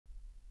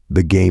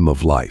The Game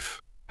of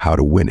Life, How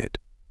to Win It.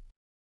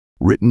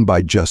 Written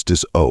by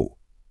Justice O.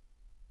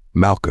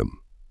 Malcolm.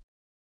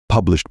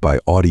 Published by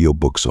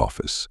Audiobooks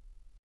Office.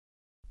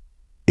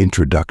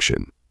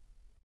 Introduction.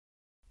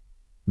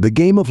 The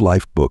Game of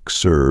Life book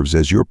serves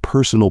as your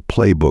personal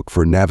playbook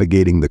for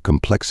navigating the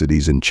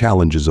complexities and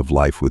challenges of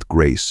life with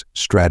grace,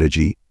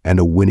 strategy, and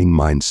a winning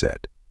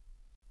mindset.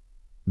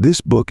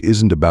 This book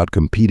isn't about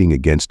competing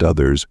against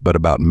others, but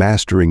about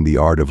mastering the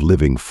art of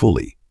living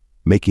fully,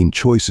 making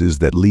choices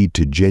that lead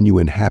to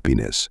genuine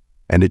happiness,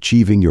 and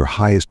achieving your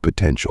highest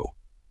potential.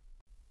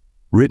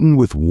 Written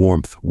with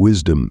warmth,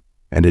 wisdom,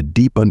 and a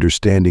deep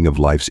understanding of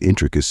life's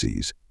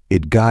intricacies,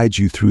 it guides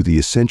you through the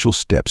essential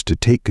steps to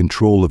take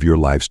control of your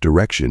life's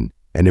direction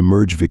and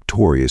emerge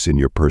victorious in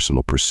your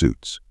personal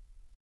pursuits.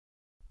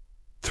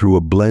 Through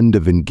a blend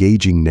of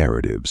engaging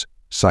narratives,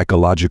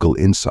 psychological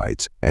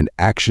insights, and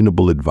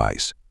actionable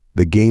advice,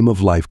 The Game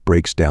of Life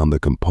breaks down the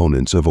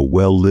components of a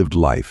well-lived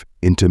life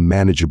into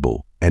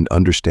manageable and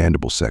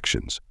understandable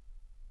sections.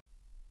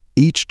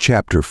 Each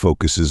chapter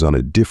focuses on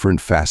a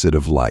different facet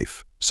of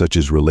life, such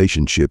as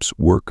relationships,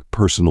 work,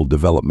 personal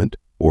development,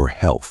 or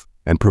health,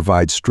 and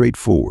provides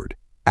straightforward,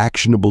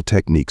 actionable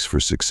techniques for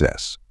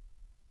success.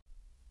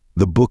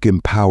 The book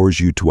empowers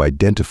you to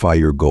identify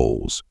your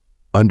goals,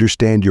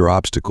 understand your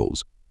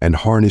obstacles, and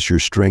harness your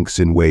strengths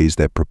in ways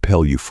that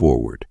propel you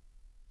forward.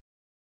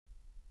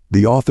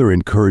 The author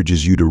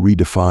encourages you to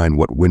redefine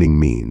what winning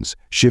means,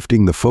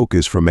 shifting the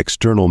focus from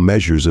external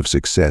measures of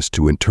success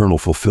to internal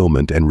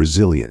fulfillment and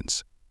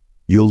resilience.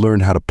 You'll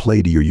learn how to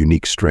play to your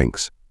unique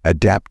strengths,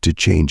 adapt to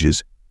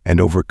changes, and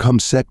overcome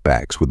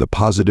setbacks with a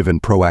positive and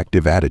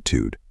proactive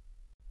attitude.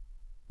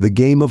 The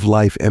Game of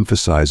Life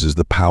emphasizes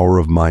the power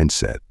of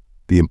mindset,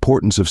 the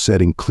importance of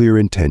setting clear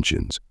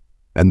intentions,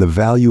 and the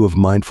value of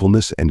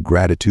mindfulness and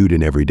gratitude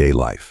in everyday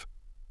life.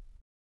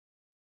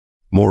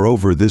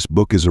 Moreover, this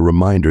book is a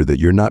reminder that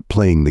you're not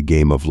playing the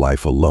game of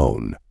life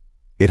alone.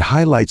 It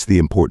highlights the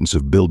importance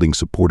of building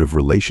supportive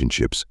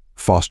relationships,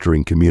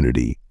 fostering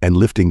community, and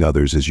lifting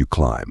others as you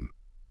climb.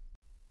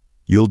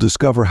 You'll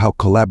discover how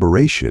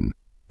collaboration,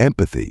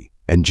 empathy,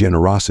 and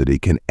generosity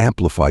can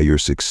amplify your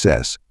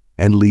success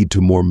and lead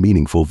to more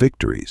meaningful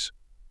victories.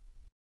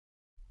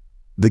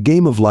 The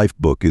Game of Life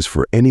book is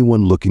for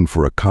anyone looking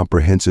for a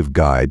comprehensive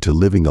guide to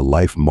living a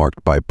life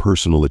marked by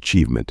personal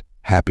achievement,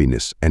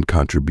 happiness, and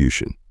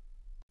contribution.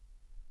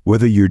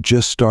 Whether you're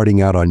just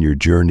starting out on your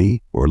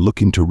journey or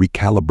looking to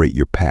recalibrate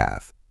your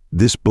path,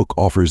 this book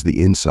offers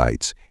the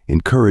insights,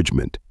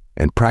 encouragement,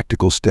 and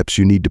practical steps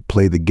you need to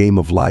play the game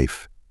of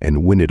life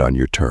and win it on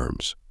your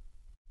terms.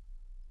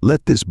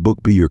 Let this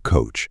book be your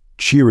coach,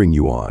 cheering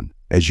you on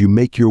as you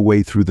make your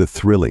way through the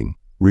thrilling,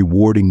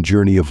 rewarding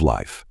journey of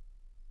life.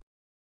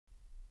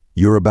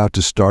 You're about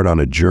to start on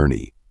a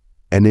journey,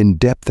 an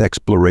in-depth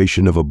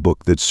exploration of a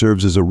book that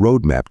serves as a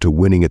roadmap to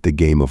winning at the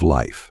game of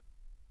life.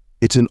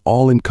 It's an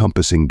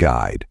all-encompassing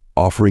guide,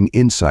 offering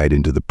insight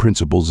into the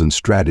principles and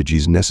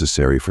strategies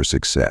necessary for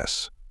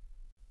success.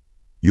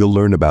 You'll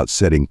learn about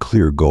setting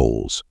clear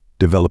goals,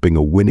 developing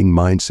a winning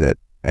mindset,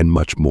 and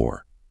much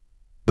more.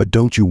 But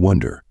don't you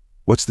wonder,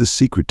 what's the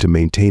secret to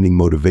maintaining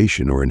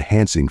motivation or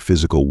enhancing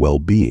physical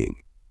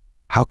well-being?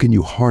 How can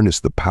you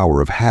harness the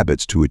power of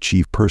habits to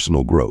achieve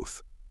personal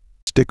growth?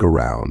 Stick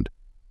around,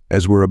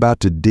 as we're about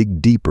to dig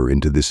deeper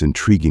into this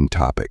intriguing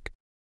topic.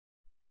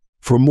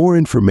 For more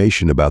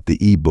information about the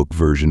ebook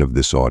version of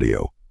this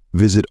audio,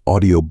 visit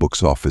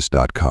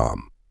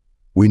audiobooksoffice.com.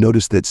 We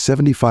noticed that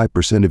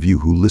 75% of you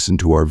who listen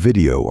to our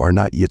video are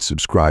not yet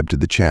subscribed to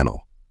the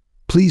channel.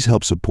 Please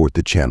help support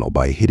the channel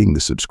by hitting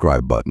the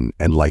subscribe button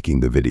and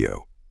liking the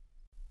video.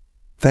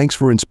 Thanks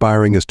for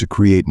inspiring us to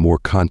create more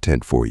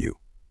content for you.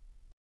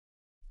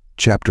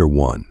 Chapter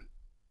 1.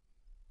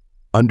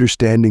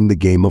 Understanding the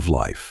Game of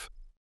Life.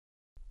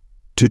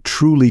 To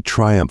truly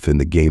triumph in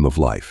the game of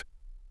life,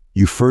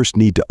 you first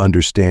need to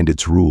understand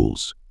its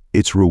rules,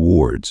 its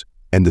rewards,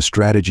 and the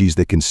strategies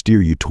that can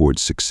steer you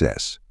towards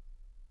success.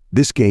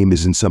 This game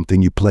isn't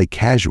something you play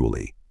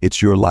casually,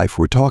 it's your life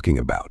we're talking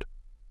about.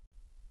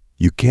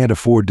 You can't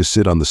afford to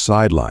sit on the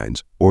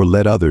sidelines or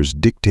let others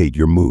dictate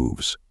your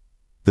moves.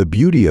 The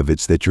beauty of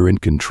it's that you're in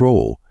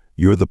control,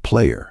 you're the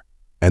player,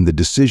 and the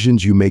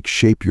decisions you make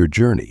shape your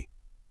journey.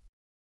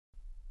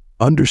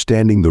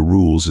 Understanding the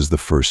rules is the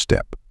first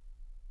step.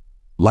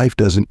 Life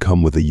doesn't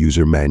come with a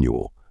user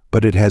manual,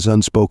 but it has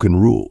unspoken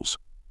rules.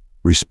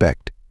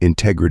 Respect,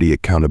 integrity,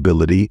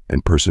 accountability,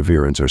 and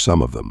perseverance are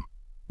some of them.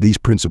 These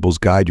principles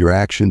guide your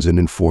actions and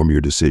inform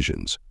your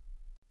decisions.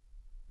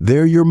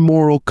 They're your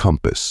moral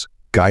compass,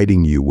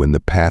 guiding you when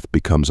the path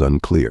becomes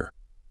unclear.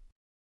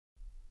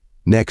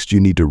 Next, you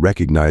need to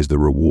recognize the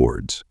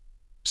rewards.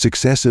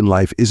 Success in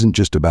life isn't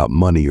just about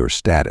money or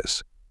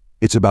status.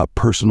 It's about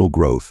personal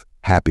growth,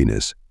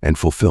 happiness, and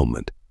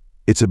fulfillment.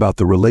 It's about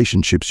the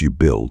relationships you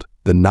build,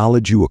 the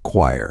knowledge you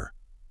acquire,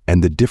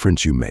 and the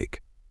difference you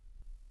make.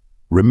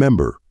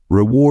 Remember,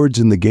 rewards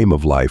in the game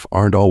of life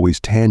aren't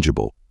always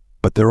tangible,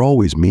 but they're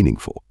always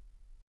meaningful.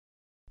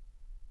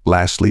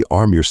 Lastly,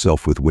 arm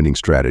yourself with winning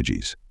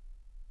strategies.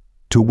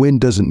 To win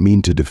doesn't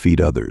mean to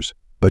defeat others.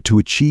 but to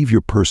achieve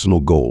your personal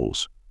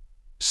goals.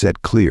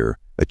 Set clear,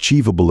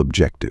 achievable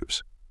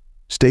objectives.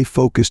 Stay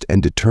focused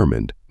and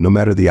determined no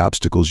matter the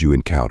obstacles you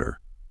encounter.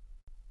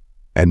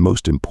 And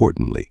most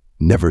importantly,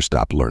 never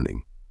stop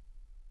learning.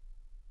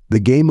 The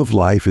game of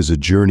life is a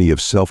journey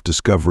of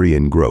self-discovery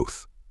and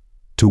growth.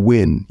 To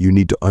win, you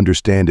need to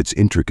understand its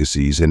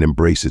intricacies and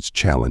embrace its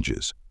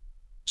challenges.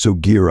 So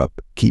gear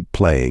up, keep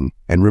playing,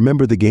 and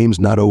remember the game's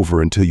not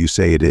over until you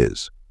say it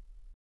is.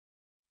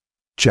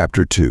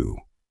 Chapter 2.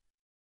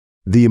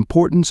 The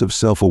importance of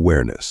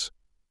self-awareness.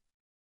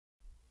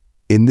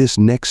 In this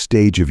next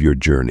stage of your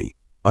journey,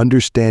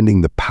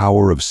 understanding the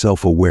power of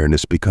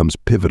self-awareness becomes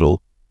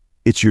pivotal.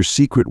 It's your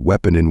secret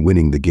weapon in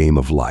winning the game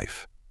of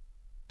life.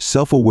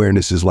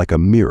 Self-awareness is like a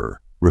mirror,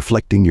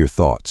 reflecting your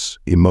thoughts,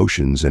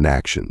 emotions, and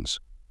actions.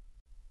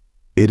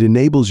 It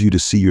enables you to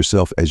see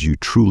yourself as you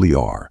truly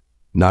are,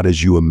 not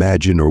as you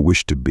imagine or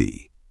wish to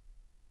be.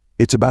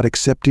 It's about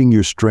accepting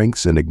your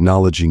strengths and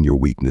acknowledging your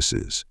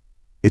weaknesses.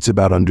 It's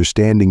about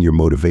understanding your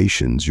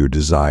motivations, your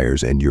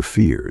desires, and your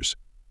fears.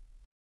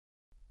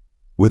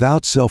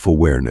 Without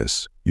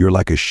self-awareness, you're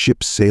like a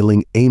ship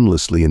sailing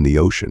aimlessly in the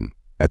ocean,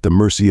 at the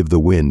mercy of the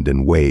wind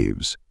and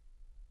waves.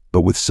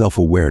 But with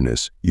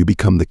self-awareness, you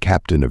become the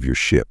captain of your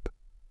ship.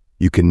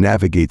 You can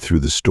navigate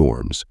through the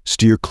storms,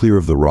 steer clear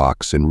of the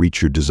rocks, and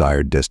reach your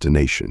desired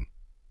destination.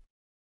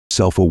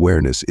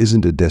 Self-awareness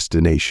isn't a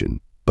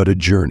destination, but a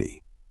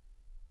journey.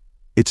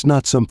 It's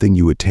not something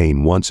you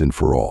attain once and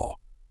for all,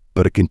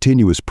 but a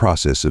continuous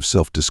process of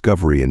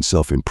self-discovery and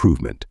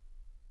self-improvement.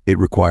 It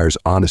requires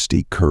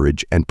honesty,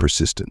 courage, and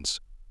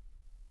persistence.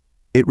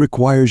 It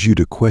requires you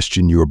to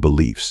question your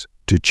beliefs,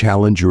 to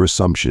challenge your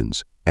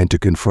assumptions, and to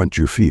confront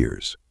your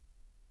fears.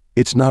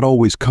 It's not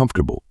always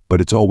comfortable, but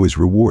it's always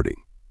rewarding.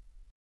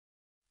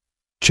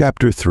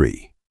 Chapter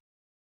 3.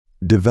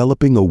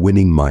 Developing a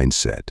winning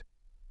mindset.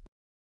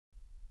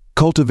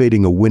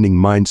 Cultivating a winning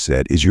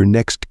mindset is your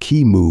next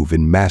key move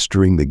in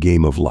mastering the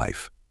game of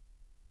life.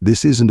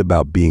 This isn't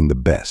about being the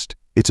best,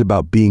 it's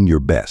about being your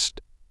best.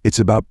 It's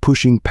about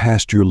pushing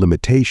past your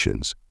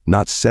limitations,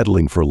 not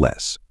settling for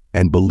less,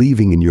 and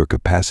believing in your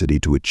capacity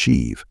to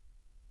achieve.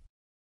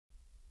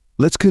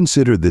 Let's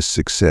consider this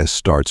success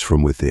starts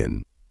from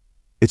within.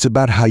 It's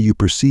about how you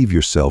perceive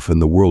yourself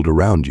and the world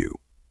around you.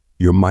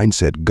 Your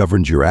mindset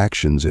governs your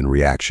actions and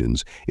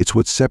reactions. It's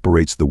what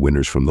separates the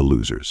winners from the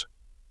losers.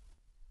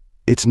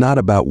 It's not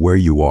about where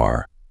you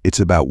are,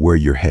 it's about where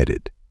you're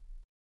headed.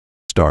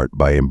 Start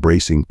by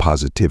embracing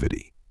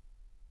positivity.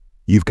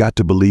 You've got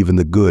to believe in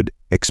the good,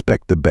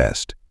 expect the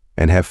best,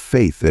 and have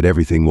faith that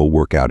everything will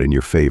work out in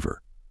your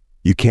favor.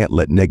 You can't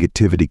let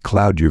negativity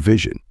cloud your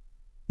vision.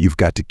 You've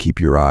got to keep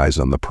your eyes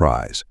on the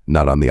prize,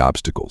 not on the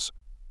obstacles.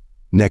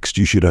 Next,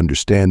 you should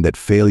understand that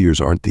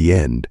failures aren't the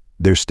end,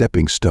 they're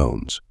stepping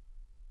stones.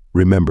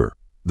 Remember,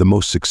 the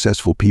most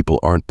successful people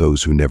aren't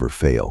those who never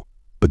fail,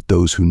 but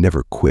those who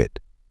never quit.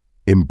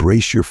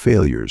 Embrace your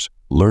failures,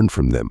 learn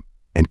from them,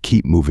 and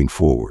keep moving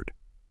forward.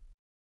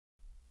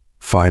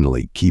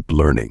 Finally, keep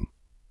learning.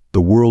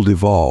 The world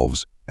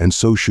evolves, and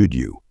so should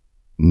you.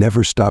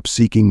 Never stop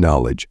seeking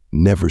knowledge,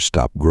 never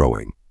stop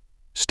growing.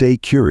 Stay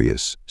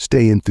curious,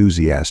 stay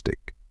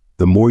enthusiastic.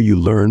 The more you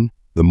learn,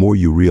 the more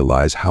you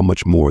realize how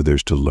much more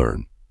there's to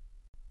learn.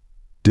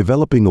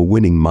 Developing a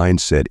winning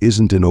mindset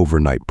isn't an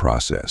overnight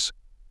process.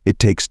 It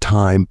takes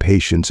time,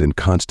 patience, and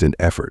constant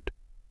effort.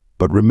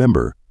 But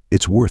remember,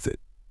 it's worth it.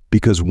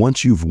 Because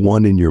once you've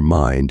won in your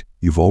mind,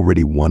 you've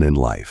already won in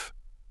life.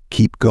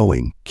 Keep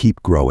going,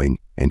 keep growing,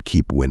 and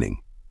keep winning.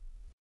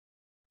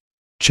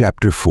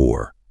 Chapter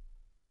 4.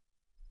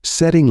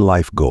 Setting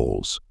life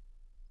goals.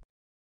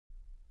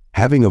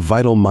 Having a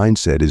vital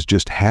mindset is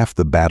just half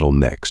the battle.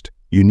 Next,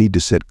 you need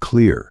to set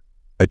clear,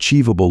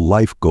 achievable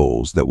life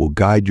goals that will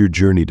guide your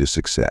journey to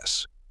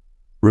success.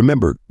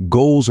 Remember,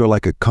 goals are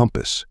like a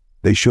compass.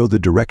 They show the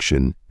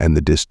direction and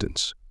the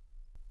distance.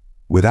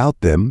 Without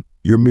them,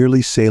 you're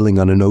merely sailing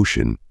on an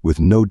ocean with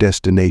no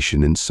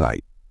destination in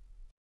sight.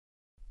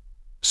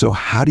 So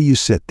how do you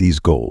set these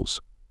goals?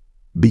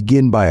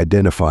 Begin by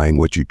identifying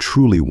what you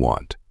truly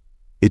want.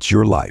 It's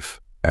your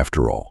life,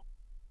 after all.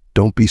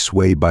 Don't be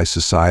swayed by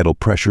societal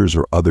pressures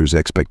or others'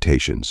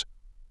 expectations.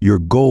 Your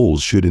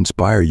goals should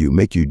inspire you,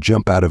 make you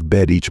jump out of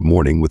bed each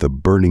morning with a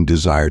burning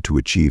desire to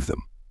achieve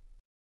them.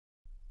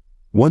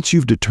 Once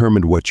you've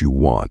determined what you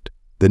want,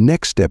 the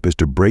next step is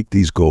to break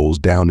these goals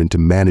down into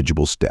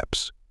manageable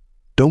steps.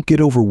 Don't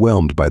get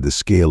overwhelmed by the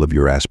scale of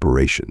your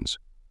aspirations.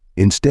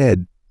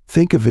 Instead,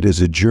 think of it as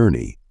a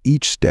journey,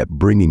 each step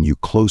bringing you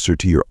closer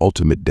to your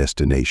ultimate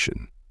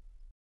destination.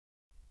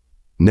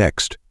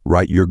 Next,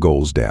 write your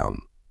goals down.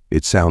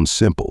 It sounds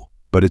simple,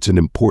 but it's an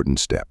important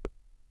step.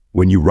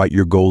 When you write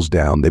your goals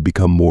down, they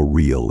become more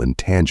real and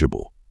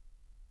tangible.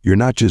 You're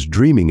not just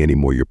dreaming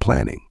anymore, you're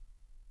planning.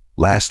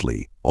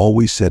 Lastly,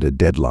 always set a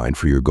deadline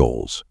for your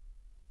goals.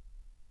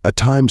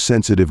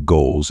 Time-sensitive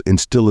goals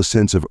instill a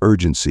sense of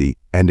urgency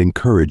and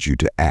encourage you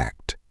to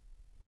act.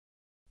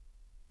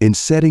 In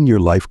setting your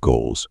life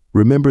goals,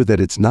 remember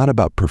that it's not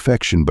about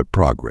perfection but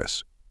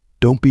progress.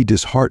 Don't be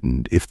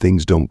disheartened if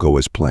things don't go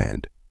as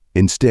planned.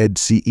 Instead,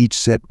 see each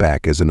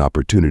setback as an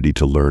opportunity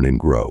to learn and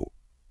grow.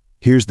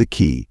 Here's the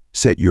key: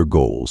 set your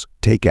goals,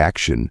 take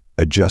action,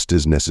 adjust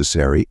as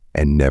necessary,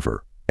 and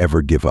never,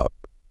 ever give up.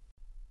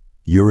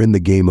 You're in the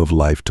game of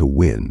life to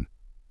win,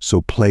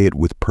 so play it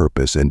with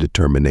purpose and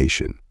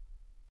determination.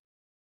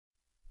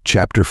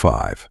 Chapter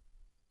 5.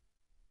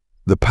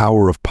 The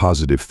Power of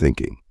Positive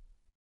Thinking.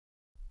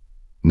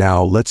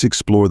 Now, let's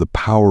explore the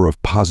power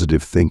of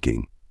positive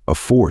thinking, a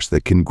force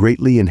that can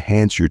greatly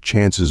enhance your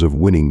chances of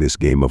winning this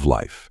game of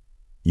life.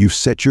 You've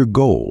set your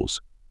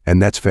goals,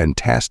 and that's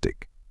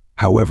fantastic.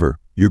 However,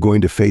 you're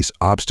going to face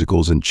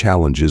obstacles and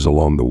challenges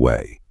along the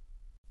way.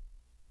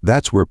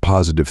 That's where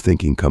positive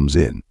thinking comes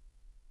in.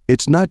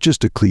 It's not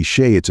just a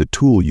cliché, it's a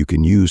tool you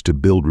can use to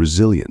build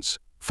resilience,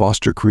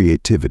 foster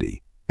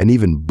creativity, and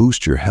even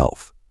boost your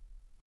health.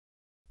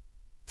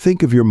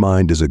 Think of your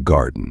mind as a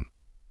garden.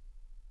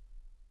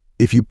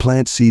 If you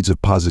plant seeds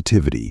of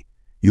positivity,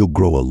 you'll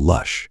grow a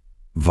lush,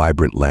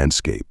 vibrant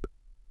landscape.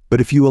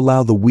 But if you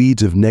allow the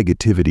weeds of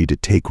negativity to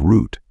take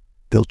root,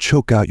 they'll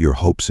choke out your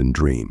hopes and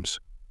dreams.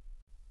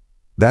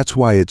 That's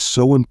why it's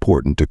so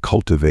important to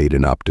cultivate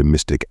an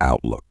optimistic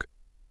outlook.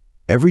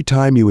 Every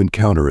time you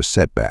encounter a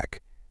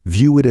setback,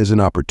 view it as an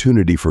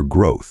opportunity for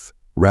growth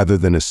rather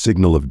than a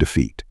signal of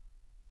defeat.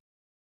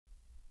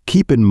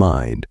 Keep in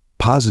mind,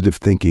 positive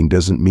thinking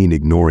doesn't mean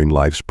ignoring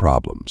life's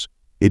problems.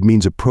 It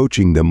means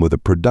approaching them with a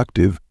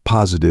productive,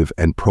 positive,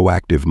 and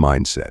proactive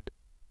mindset.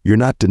 You're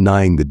not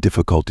denying the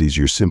difficulties,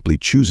 you're simply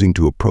choosing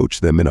to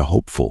approach them in a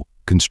hopeful,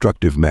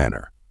 constructive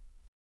manner.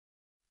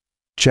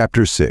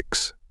 Chapter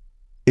 6.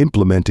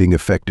 Implementing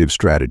Effective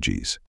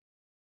Strategies.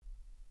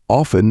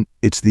 Often,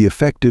 it's the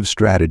effective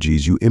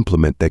strategies you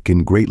implement that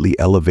can greatly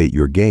elevate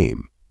your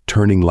game,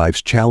 turning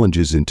life's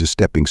challenges into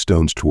stepping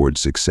stones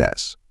towards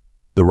success.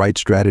 The right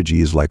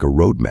strategy is like a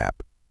roadmap,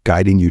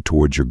 guiding you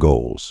towards your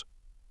goals.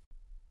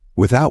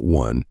 Without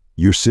one,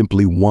 you're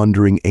simply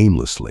wandering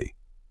aimlessly.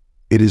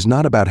 It is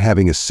not about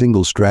having a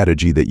single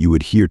strategy that you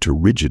adhere to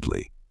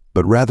rigidly,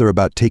 but rather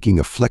about taking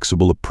a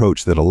flexible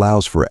approach that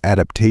allows for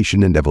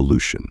adaptation and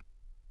evolution.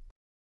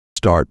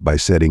 Start by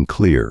setting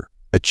clear,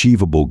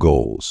 achievable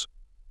goals.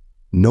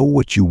 Know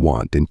what you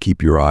want and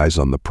keep your eyes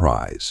on the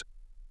prize.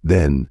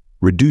 Then,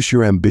 reduce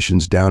your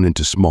ambitions down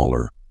into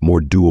smaller,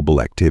 more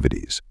doable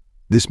activities.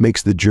 This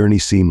makes the journey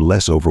seem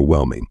less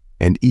overwhelming,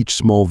 and each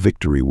small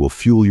victory will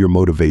fuel your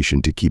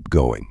motivation to keep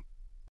going.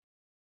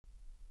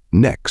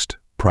 Next,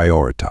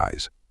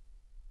 prioritize.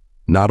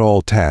 Not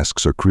all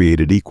tasks are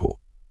created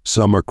equal.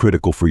 Some are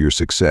critical for your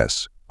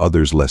success,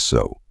 others less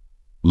so.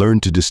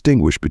 Learn to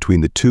distinguish between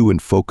the two and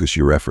focus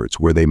your efforts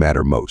where they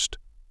matter most.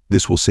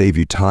 This will save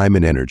you time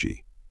and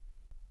energy.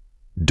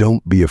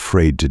 Don't be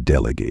afraid to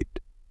delegate.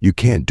 You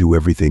can't do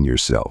everything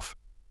yourself.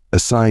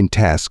 Assign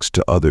tasks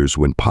to others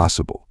when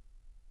possible.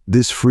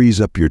 This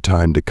frees up your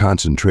time to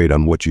concentrate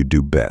on what you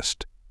do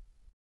best.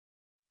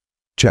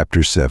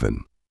 Chapter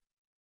 7.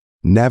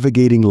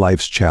 Navigating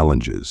Life's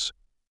Challenges.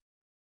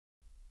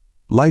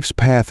 Life's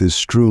path is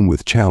strewn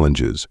with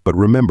challenges, but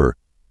remember,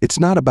 it's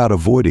not about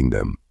avoiding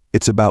them.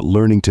 It's about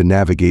learning to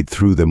navigate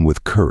through them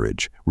with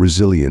courage,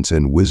 resilience,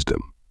 and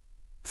wisdom.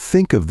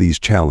 Think of these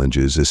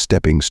challenges as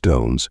stepping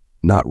stones,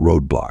 not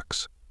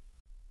roadblocks.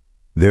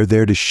 They're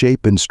there to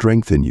shape and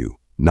strengthen you,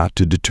 not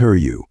to deter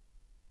you.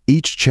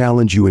 Each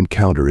challenge you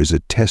encounter is a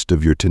test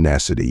of your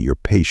tenacity, your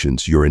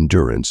patience, your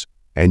endurance,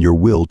 and your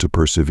will to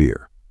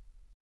persevere.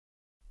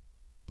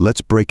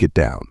 Let's break it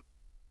down.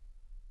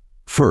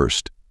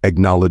 First,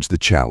 acknowledge the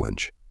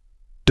challenge.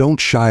 Don't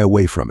shy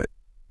away from it.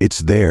 It's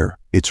there,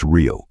 it's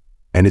real,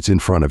 and it's in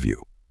front of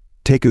you.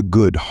 Take a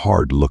good,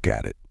 hard look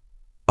at it.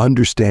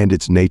 Understand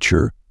its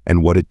nature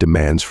and what it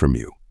demands from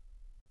you.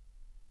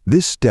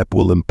 This step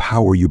will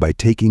empower you by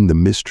taking the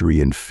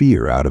mystery and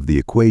fear out of the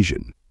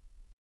equation.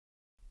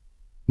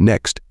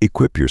 Next,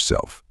 equip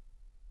yourself.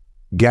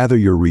 Gather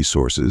your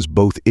resources,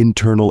 both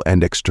internal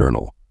and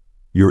external.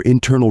 Your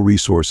internal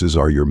resources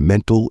are your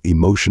mental,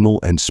 emotional,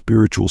 and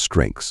spiritual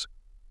strengths.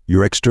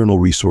 Your external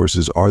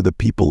resources are the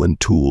people and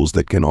tools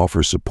that can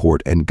offer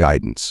support and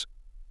guidance.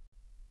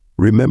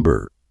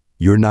 Remember,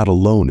 you're not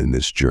alone in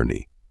this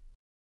journey.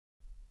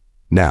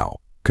 Now,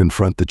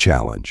 confront the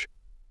challenge.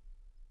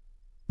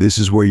 This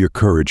is where your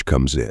courage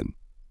comes in.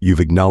 You've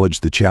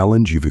acknowledged the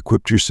challenge, you've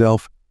equipped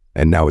yourself,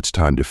 and now it's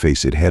time to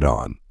face it head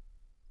on.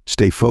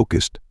 Stay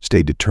focused,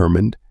 stay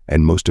determined,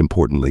 and most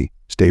importantly,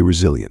 stay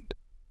resilient.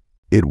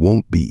 It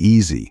won't be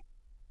easy,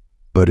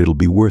 but it'll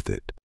be worth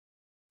it.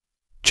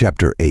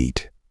 Chapter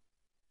 8.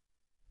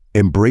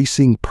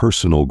 Embracing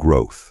Personal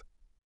Growth.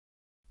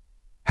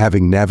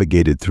 Having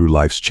navigated through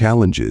life's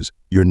challenges,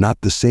 you're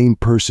not the same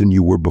person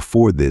you were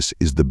before. This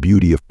is the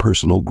beauty of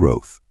personal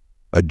growth,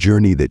 a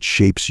journey that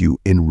shapes you,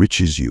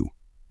 enriches you,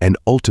 and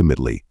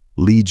ultimately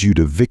leads you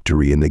to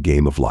victory in the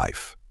game of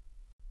life.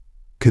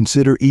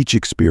 Consider each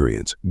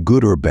experience,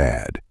 good or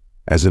bad,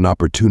 as an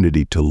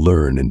opportunity to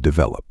learn and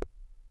develop.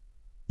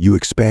 You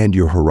expand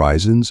your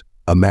horizons,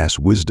 amass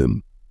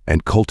wisdom,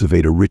 and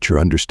cultivate a richer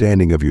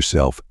understanding of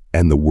yourself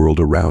and the world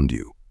around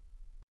you.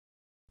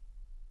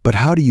 But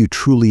how do you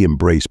truly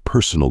embrace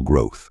personal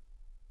growth?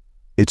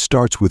 It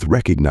starts with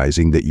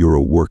recognizing that you're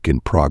a work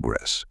in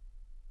progress.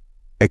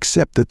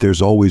 Accept that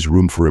there's always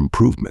room for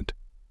improvement.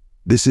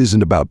 This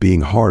isn't about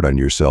being hard on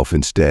yourself.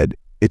 Instead,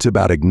 it's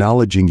about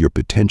acknowledging your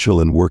potential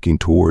and working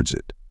towards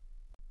it.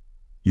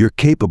 You're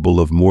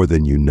capable of more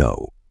than you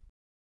know.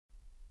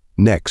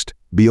 Next,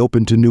 be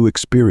open to new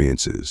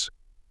experiences.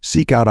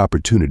 Seek out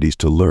opportunities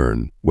to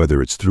learn, whether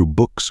it's through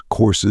books,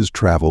 courses,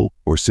 travel,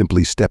 or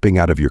simply stepping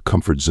out of your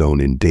comfort zone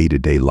in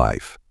day-to-day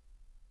life.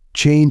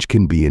 Change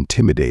can be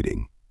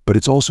intimidating, but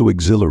it's also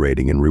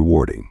exhilarating and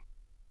rewarding.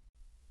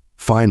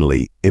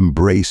 Finally,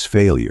 embrace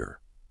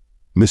failure.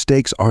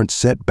 Mistakes aren't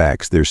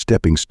setbacks, they're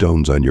stepping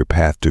stones on your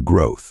path to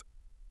growth.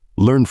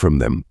 Learn from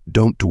them,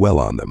 don't dwell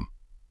on them.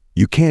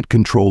 You can't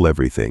control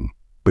everything,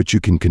 but you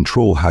can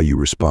control how you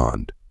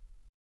respond.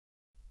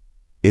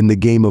 In the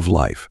game of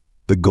life,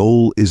 the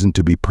goal isn't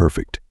to be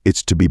perfect,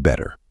 it's to be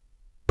better.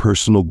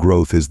 Personal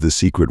growth is the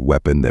secret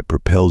weapon that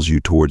propels you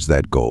towards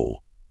that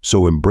goal.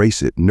 So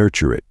embrace it,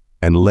 nurture it,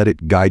 and let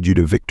it guide you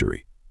to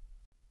victory.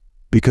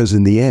 Because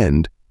in the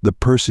end, the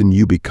person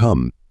you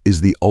become is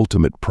the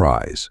ultimate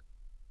prize.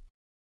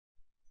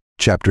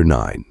 Chapter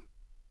 9.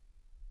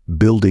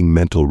 Building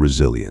mental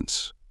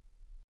resilience.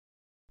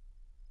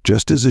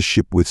 Just as a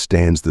ship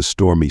withstands the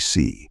stormy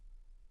sea,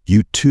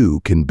 you too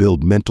can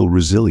build mental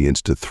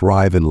resilience to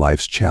thrive in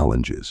life's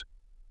challenges.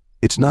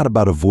 It's not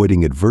about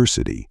avoiding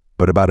adversity,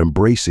 but about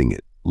embracing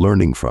it,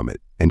 learning from it,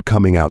 and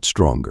coming out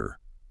stronger.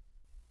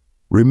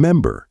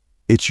 Remember,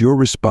 it's your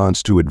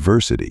response to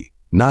adversity,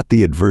 not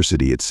the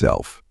adversity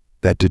itself,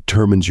 that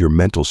determines your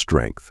mental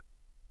strength.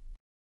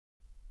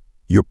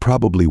 You're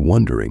probably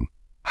wondering,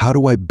 how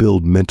do I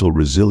build mental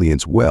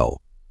resilience?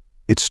 Well,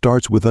 it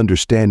starts with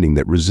understanding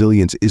that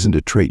resilience isn't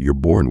a trait you're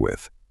born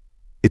with.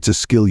 It's a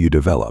skill you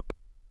develop.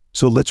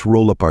 So let's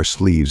roll up our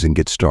sleeves and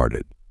get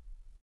started.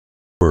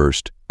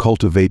 First,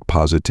 cultivate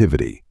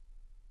positivity.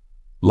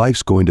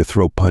 Life's going to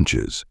throw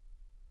punches.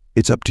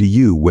 It's up to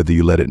you whether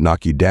you let it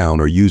knock you down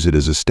or use it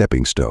as a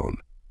stepping stone.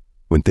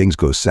 When things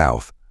go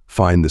south,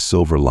 find the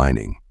silver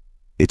lining.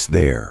 It's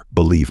there,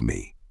 believe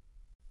me.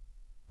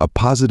 A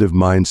positive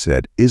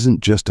mindset isn't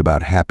just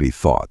about happy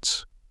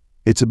thoughts.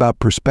 It's about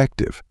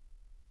perspective.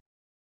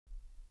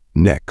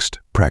 Next,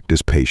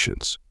 practice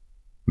patience.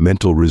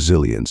 Mental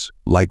resilience,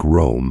 like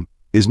Rome,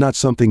 is not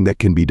something that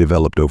can be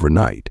developed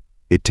overnight.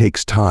 It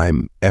takes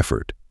time,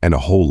 effort, and a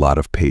whole lot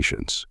of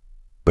patience.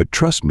 But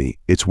trust me,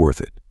 it's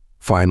worth it.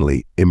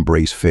 Finally,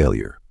 embrace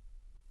failure.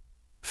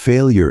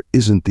 Failure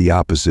isn't the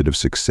opposite of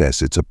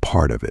success, it's a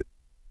part of it.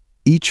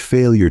 Each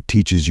failure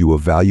teaches you a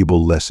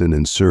valuable lesson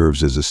and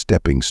serves as a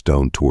stepping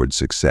stone towards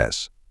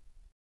success.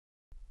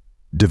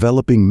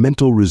 Developing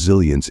mental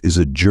resilience is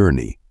a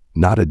journey,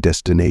 not a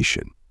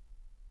destination.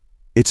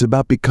 It's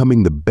about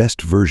becoming the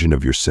best version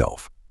of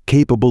yourself,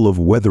 capable of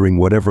weathering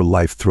whatever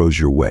life throws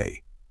your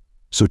way.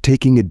 So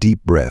taking a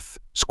deep breath,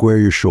 square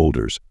your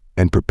shoulders,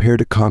 and prepare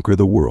to conquer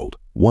the world,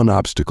 one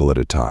obstacle at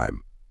a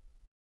time.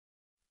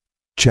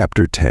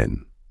 Chapter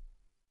 10.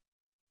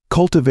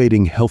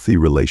 Cultivating healthy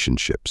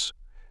relationships.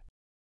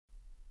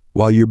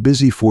 While you're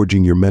busy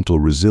forging your mental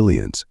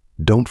resilience,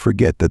 don't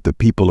forget that the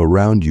people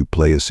around you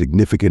play a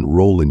significant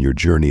role in your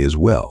journey as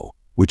well,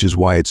 which is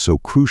why it's so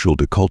crucial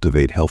to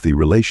cultivate healthy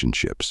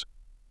relationships.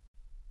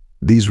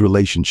 These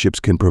relationships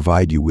can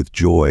provide you with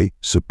joy,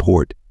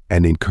 support,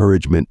 and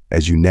encouragement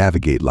as you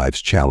navigate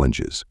life's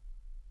challenges.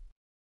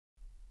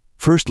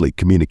 Firstly,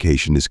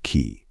 communication is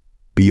key.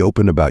 Be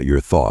open about your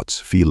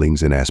thoughts,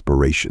 feelings, and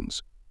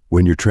aspirations.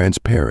 When you're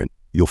transparent,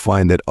 you'll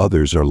find that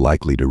others are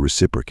likely to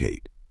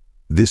reciprocate.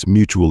 This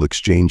mutual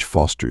exchange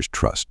fosters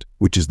trust,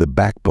 which is the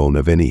backbone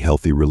of any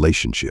healthy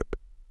relationship.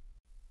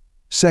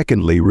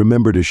 Secondly,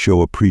 remember to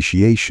show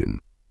appreciation.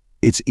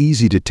 It's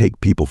easy to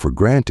take people for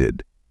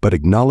granted, but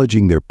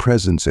acknowledging their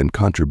presence and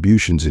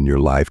contributions in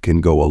your life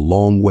can go a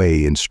long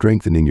way in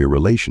strengthening your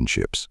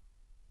relationships.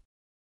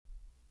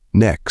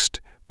 Next,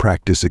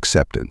 practice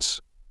acceptance.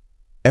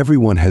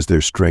 Everyone has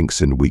their strengths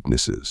and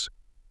weaknesses.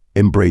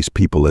 Embrace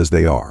people as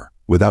they are,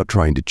 without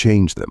trying to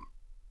change them.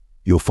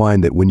 You'll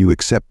find that when you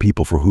accept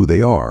people for who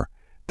they are,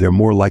 they're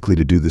more likely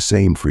to do the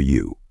same for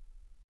you.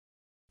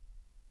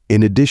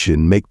 In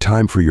addition, make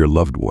time for your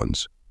loved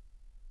ones.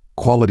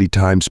 Quality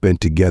time spent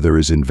together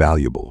is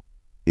invaluable.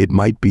 It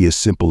might be as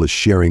simple as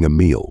sharing a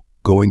meal,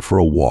 going for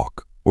a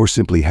walk, or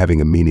simply having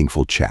a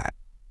meaningful chat.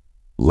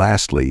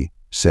 Lastly,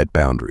 set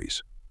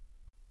boundaries.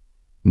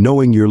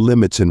 Knowing your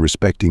limits and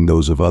respecting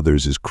those of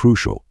others is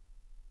crucial.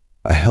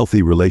 A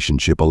healthy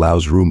relationship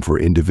allows room for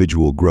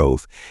individual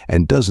growth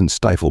and doesn't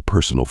stifle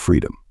personal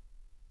freedom.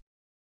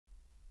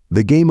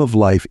 The game of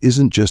life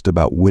isn't just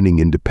about winning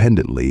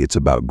independently, it's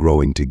about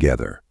growing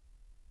together.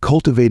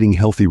 Cultivating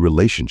healthy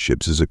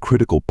relationships is a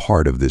critical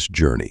part of this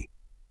journey.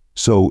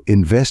 So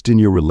invest in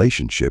your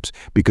relationships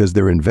because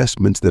they're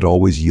investments that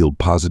always yield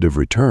positive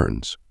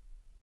returns.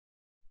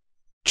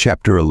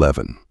 Chapter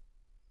 11.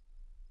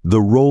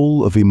 The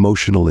role of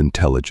emotional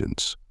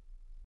intelligence.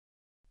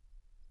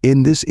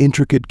 In this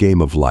intricate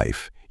game of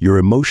life, your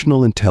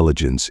emotional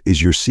intelligence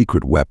is your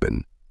secret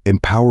weapon.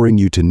 empowering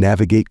you to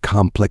navigate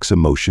complex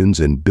emotions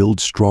and build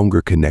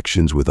stronger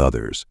connections with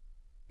others.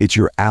 It's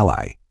your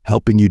ally,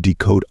 helping you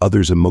decode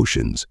others'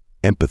 emotions,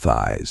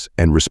 empathize,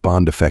 and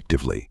respond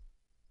effectively.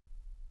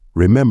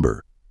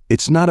 Remember,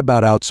 it's not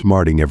about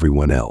outsmarting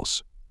everyone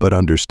else, but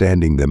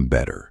understanding them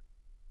better.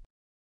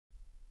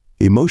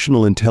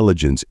 Emotional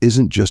intelligence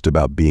isn't just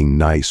about being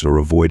nice or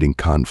avoiding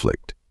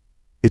conflict.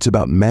 It's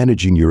about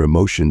managing your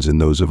emotions and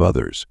those of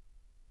others.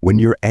 When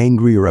you're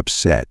angry or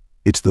upset,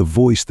 it's the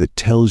voice that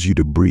tells you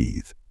to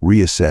breathe,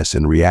 reassess,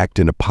 and react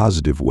in a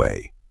positive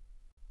way.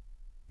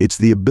 It's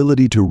the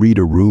ability to read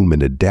a room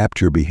and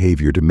adapt your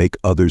behavior to make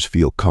others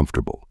feel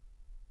comfortable.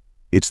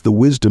 It's the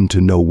wisdom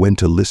to know when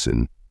to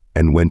listen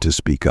and when to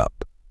speak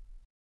up.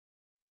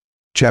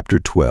 Chapter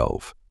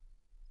 12.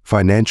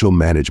 Financial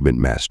Management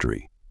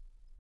Mastery.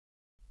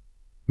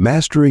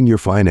 Mastering your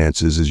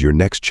finances is your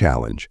next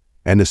challenge,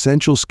 an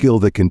essential skill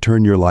that can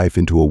turn your life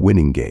into a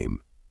winning game.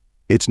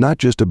 It's not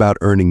just about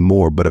earning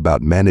more, but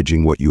about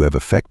managing what you have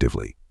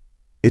effectively.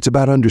 It's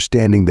about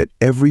understanding that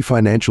every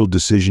financial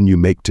decision you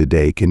make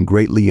today can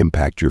greatly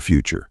impact your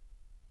future.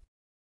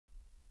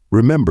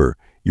 Remember,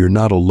 you're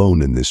not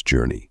alone in this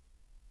journey.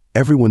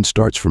 Everyone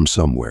starts from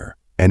somewhere,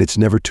 and it's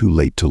never too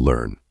late to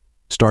learn.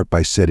 Start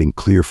by setting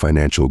clear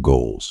financial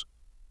goals.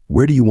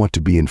 Where do you want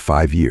to be in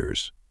 5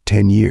 years,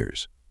 10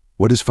 years?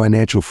 What does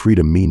financial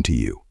freedom mean to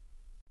you?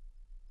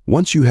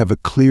 Once you have a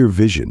clear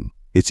vision,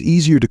 it's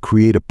easier to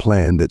create a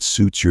plan that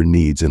suits your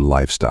needs and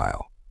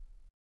lifestyle.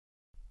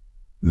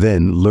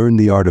 Then learn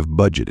the art of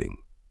budgeting.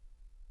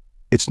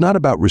 It's not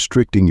about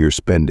restricting your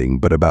spending,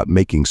 but about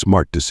making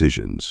smart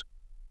decisions.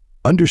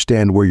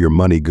 Understand where your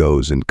money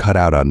goes and cut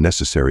out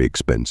unnecessary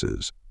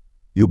expenses.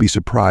 You'll be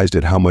surprised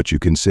at how much you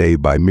can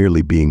save by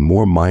merely being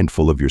more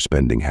mindful of your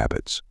spending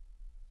habits.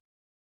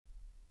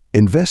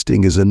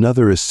 Investing is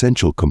another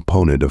essential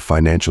component of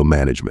financial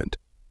management.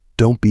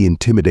 Don't be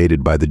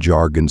intimidated by the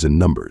jargons and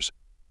numbers.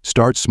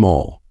 Start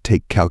small,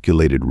 take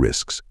calculated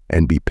risks,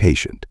 and be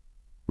patient.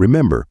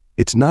 Remember,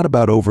 it's not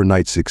about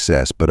overnight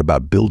success, but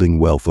about building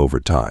wealth over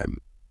time.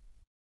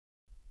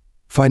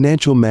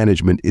 Financial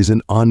management is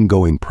an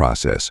ongoing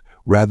process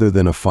rather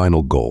than a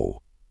final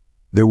goal.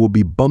 There will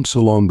be bumps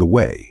along the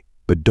way,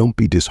 but don't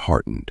be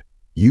disheartened.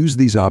 Use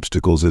these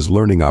obstacles as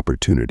learning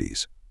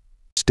opportunities.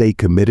 Stay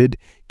committed,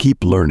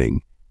 keep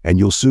learning, and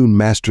you'll soon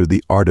master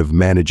the art of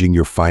managing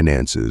your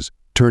finances,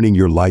 turning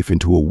your life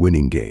into a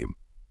winning game.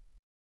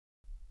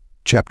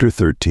 Chapter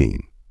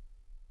 13.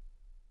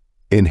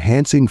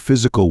 Enhancing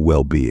Physical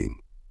Well-Being.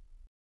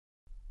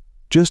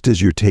 Just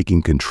as you're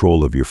taking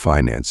control of your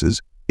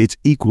finances, it's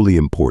equally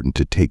important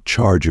to take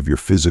charge of your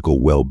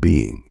physical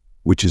well-being,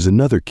 which is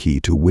another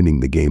key to winning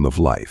the game of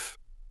life.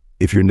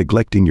 If you're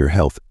neglecting your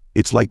health,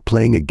 it's like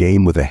playing a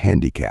game with a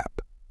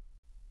handicap.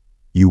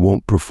 You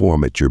won't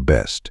perform at your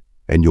best,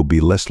 and you'll be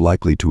less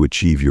likely to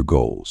achieve your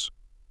goals.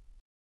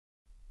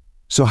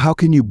 So how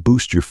can you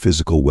boost your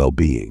physical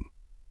well-being?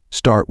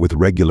 Start with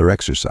regular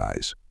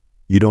exercise.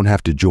 You don't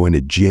have to join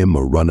a gym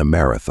or run a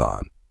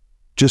marathon.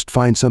 Just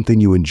find something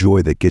you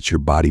enjoy that gets your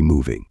body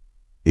moving.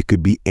 It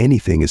could be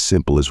anything as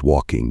simple as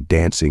walking,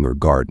 dancing, or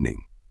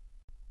gardening.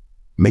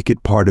 Make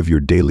it part of your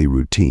daily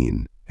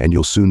routine, and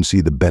you'll soon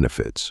see the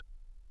benefits.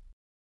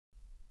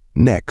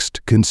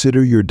 Next,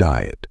 consider your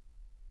diet.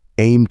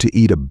 Aim to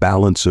eat a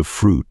balance of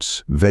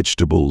fruits,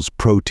 vegetables,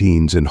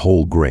 proteins, and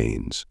whole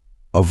grains.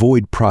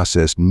 Avoid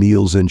processed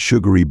meals and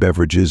sugary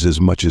beverages as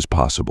much as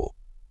possible.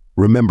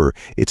 Remember,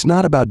 it's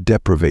not about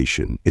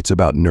deprivation, it's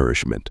about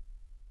nourishment.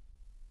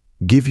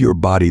 Give your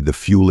body the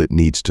fuel it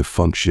needs to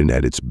function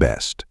at its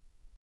best.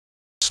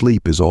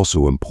 Sleep is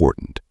also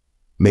important.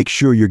 Make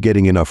sure you're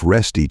getting enough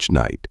rest each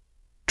night.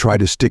 Try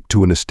to stick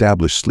to an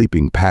established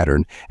sleeping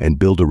pattern and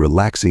build a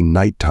relaxing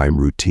nighttime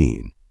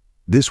routine.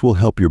 This will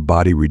help your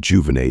body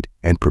rejuvenate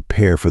and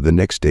prepare for the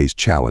next day's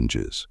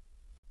challenges.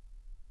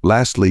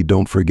 Lastly,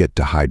 don't forget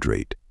to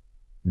hydrate.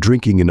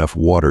 Drinking enough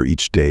water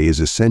each day is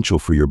essential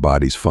for your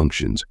body's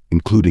functions,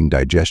 including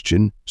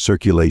digestion,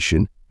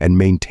 circulation, and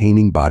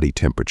maintaining body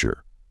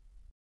temperature.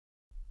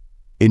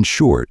 In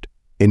short,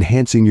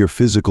 enhancing your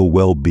physical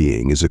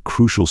well-being is a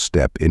crucial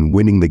step in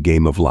winning the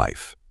game of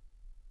life.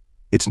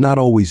 It's not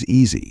always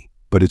easy,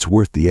 but it's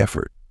worth the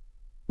effort.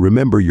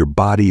 Remember, your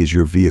body is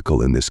your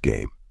vehicle in this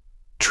game.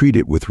 Treat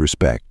it with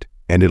respect,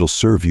 and it'll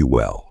serve you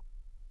well.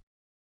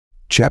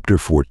 Chapter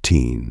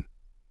 14.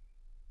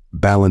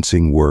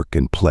 Balancing Work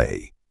and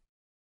Play.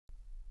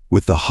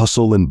 With the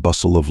hustle and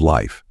bustle of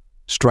life,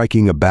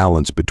 striking a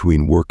balance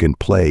between work and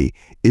play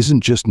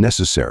isn't just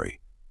necessary,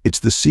 it's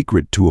the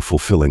secret to a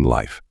fulfilling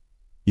life.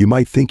 You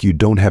might think you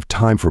don't have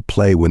time for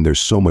play when there's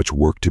so much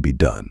work to be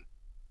done.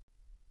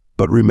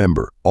 But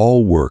remember,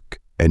 all work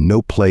and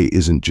no play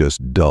isn't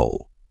just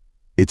dull.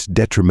 It's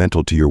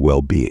detrimental to your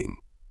well-being.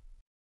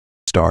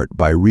 Start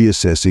by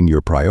reassessing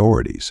your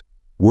priorities.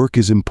 Work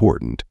is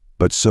important,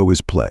 but so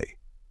is play.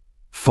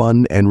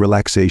 Fun and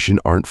relaxation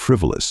aren't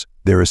frivolous,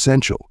 they're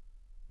essential.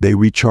 They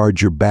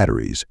recharge your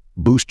batteries,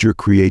 boost your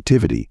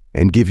creativity,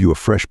 and give you a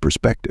fresh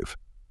perspective.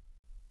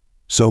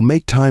 So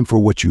make time for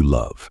what you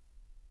love.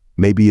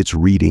 Maybe it's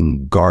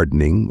reading,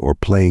 gardening, or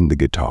playing the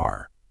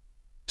guitar.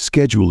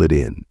 Schedule it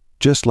in,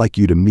 just like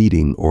you'd a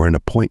meeting or an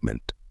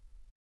appointment.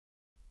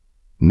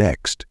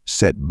 Next,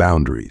 set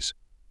boundaries.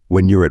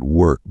 When you're at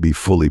work, be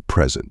fully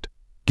present.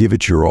 Give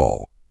it your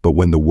all, but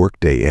when the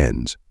workday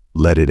ends,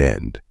 let it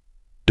end.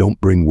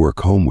 Don't bring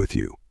work home with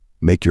you.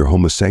 Make your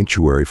home a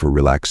sanctuary for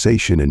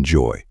relaxation and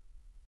joy.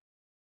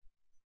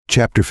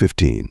 Chapter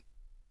 15.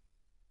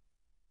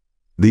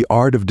 The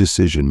Art of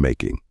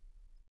Decision-Making.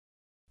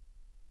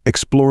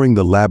 Exploring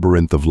the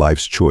labyrinth of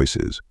life's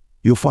choices,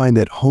 you'll find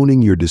that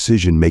honing your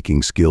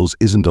decision-making skills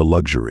isn't a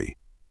luxury,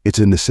 it's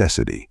a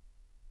necessity.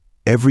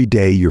 Every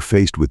day you're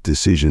faced with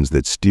decisions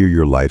that steer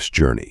your life's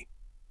journey.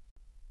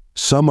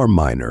 Some are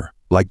minor,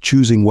 like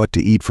choosing what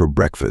to eat for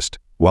breakfast,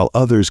 while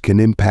others can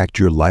impact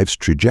your life's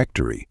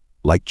trajectory,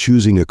 like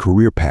choosing a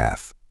career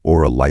path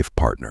or a life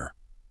partner.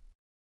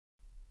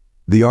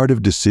 The art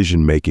of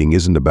decision-making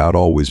isn't about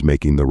always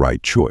making the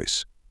right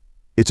choice.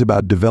 It's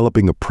about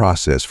developing a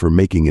process for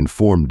making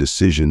informed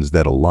decisions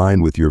that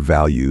align with your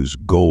values,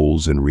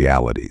 goals, and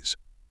realities.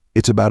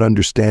 It's about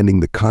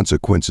understanding the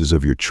consequences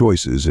of your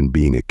choices and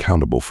being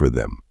accountable for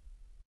them.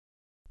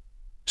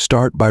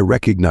 Start by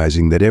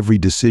recognizing that every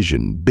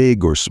decision,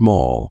 big or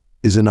small,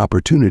 is an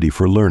opportunity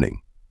for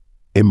learning.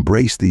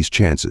 Embrace these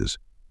chances,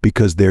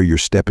 because they're your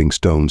stepping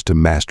stones to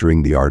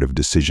mastering the art of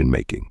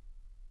decision-making.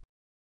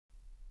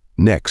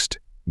 Next,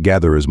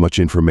 gather as much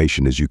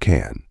information as you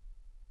can.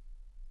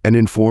 An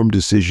informed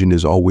decision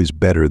is always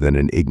better than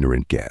an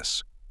ignorant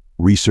guess.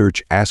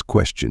 Research, ask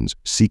questions,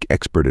 seek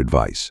expert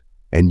advice,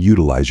 and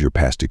utilize your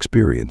past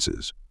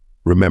experiences.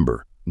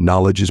 Remember,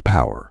 knowledge is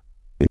power.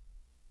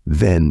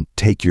 Then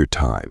take your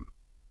time.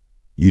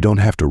 You don't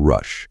have to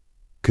rush.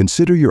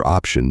 Consider your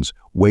options,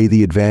 weigh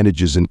the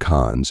advantages and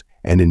cons,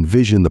 and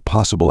envision the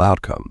possible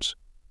outcomes.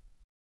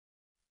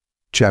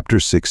 Chapter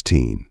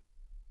 16.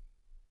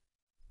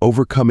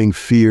 Overcoming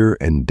fear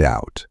and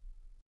doubt.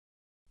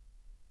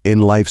 In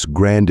life's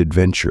grand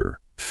adventure,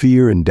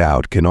 fear and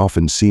doubt can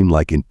often seem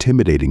like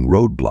intimidating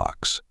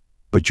roadblocks,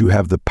 but you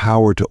have the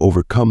power to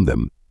overcome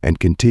them and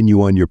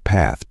continue on your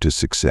path to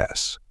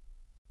success.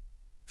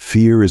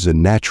 Fear is a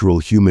natural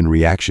human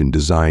reaction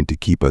designed to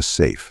keep us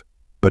safe,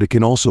 but it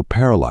can also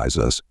paralyze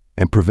us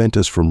and prevent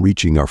us from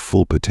reaching our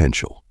full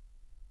potential.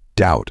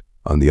 Doubt,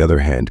 on the other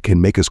hand, can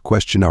make us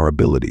question our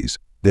abilities,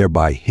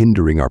 thereby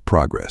hindering our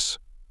progress.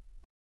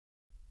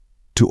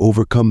 To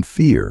overcome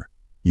fear,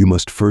 you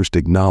must first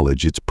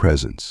acknowledge its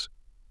presence.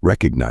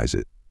 Recognize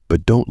it,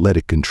 but don't let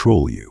it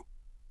control you.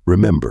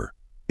 Remember,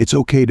 it's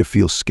okay to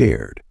feel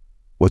scared.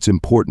 What's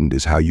important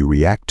is how you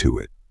react to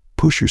it.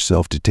 Push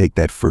yourself to take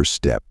that first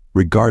step,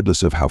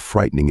 regardless of how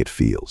frightening it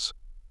feels.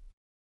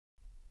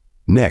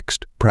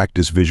 Next,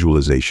 practice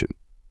visualization.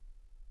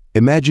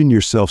 Imagine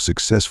yourself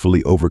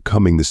successfully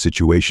overcoming the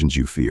situations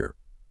you fear.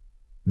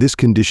 This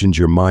conditions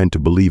your mind to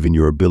believe in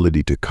your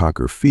ability to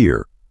conquer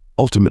fear,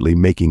 ultimately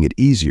making it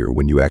easier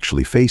when you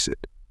actually face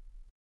it.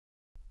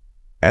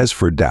 As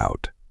for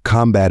doubt,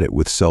 combat it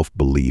with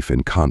self-belief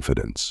and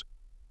confidence.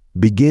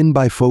 Begin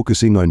by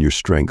focusing on your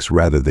strengths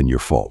rather than your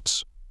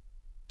faults.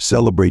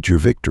 Celebrate your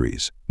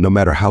victories, no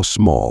matter how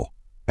small,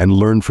 and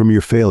learn from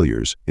your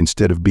failures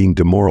instead of being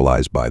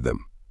demoralized by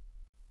them.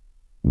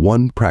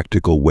 One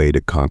practical way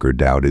to conquer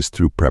doubt is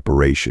through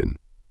preparation.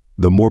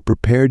 The more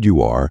prepared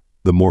you are,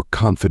 the more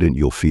confident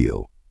you'll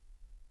feel.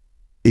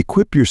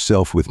 Equip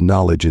yourself with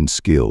knowledge and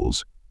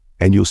skills,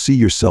 and you'll see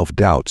your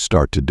self-doubt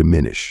start to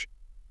diminish.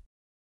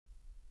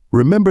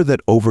 Remember that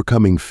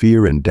overcoming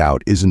fear and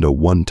doubt isn't a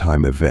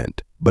one-time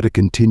event, but a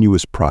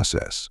continuous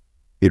process.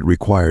 It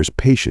requires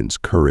patience,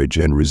 courage,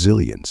 and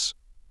resilience.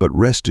 But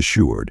rest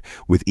assured,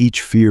 with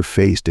each fear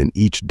faced and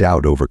each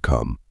doubt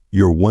overcome,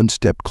 you're one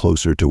step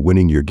closer to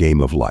winning your game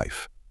of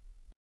life.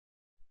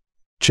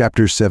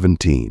 Chapter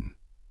 17.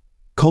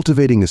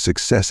 Cultivating a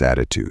success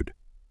attitude.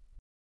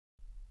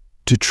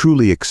 To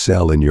truly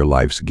excel in your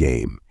life's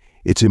game,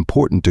 it's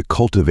important to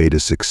cultivate a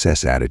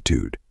success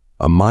attitude,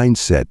 a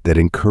mindset that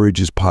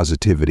encourages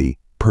positivity,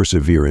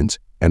 perseverance,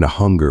 and a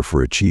hunger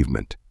for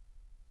achievement.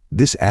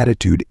 This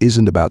attitude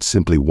isn't about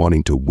simply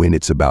wanting to win,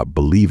 it's about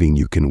believing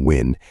you can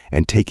win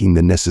and taking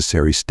the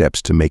necessary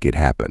steps to make it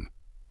happen.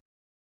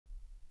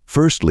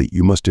 Firstly,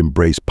 you must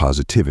embrace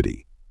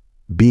positivity.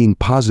 Being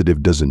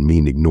positive doesn't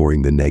mean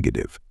ignoring the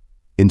negative.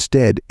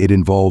 Instead, it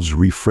involves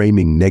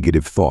reframing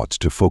negative thoughts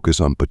to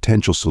focus on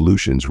potential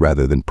solutions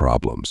rather than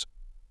problems.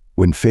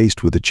 When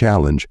faced with a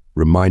challenge,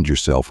 remind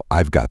yourself,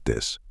 I've got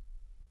this.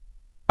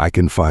 I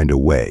can find a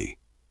way.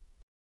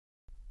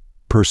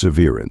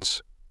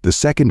 Perseverance. The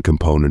second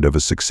component of a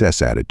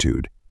success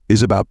attitude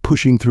is about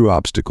pushing through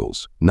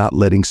obstacles, not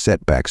letting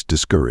setbacks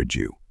discourage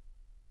you.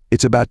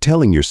 It's about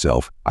telling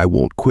yourself, I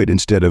won't quit,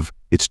 instead of,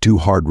 it's too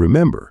hard.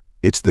 Remember,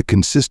 it's the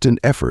consistent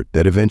effort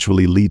that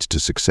eventually leads to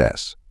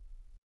success.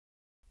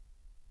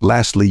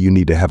 Lastly, you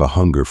need to have a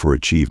hunger for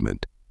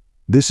achievement.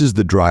 This is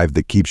the drive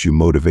that keeps you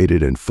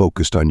motivated and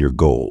focused on your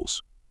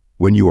goals.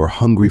 When you are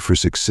hungry for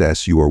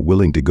success, you are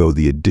willing to go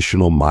the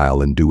additional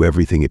mile and do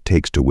everything it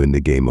takes to win the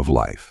game of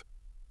life.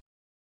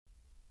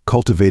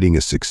 Cultivating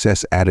a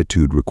success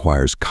attitude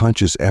requires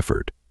conscious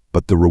effort,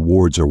 but the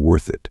rewards are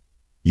worth it.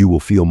 You will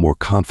feel more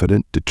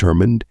confident,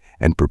 determined,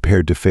 and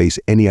prepared to face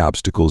any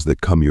obstacles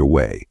that come your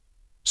way.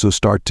 So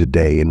start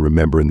today and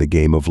remember, in the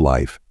game of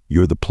life,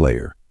 you're the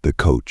player, the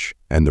coach,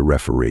 and the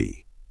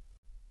referee.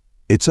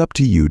 It's up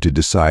to you to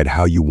decide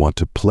how you want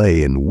to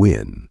play and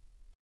win.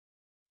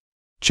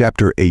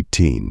 Chapter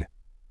 18.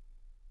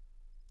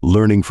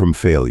 Learning from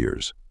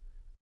failures.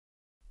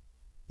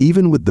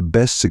 Even with the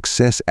best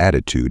success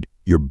attitude,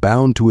 you're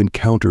bound to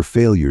encounter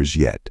failures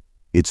yet.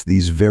 It's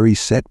these very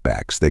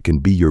setbacks that can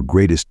be your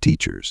greatest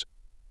teachers.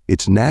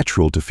 It's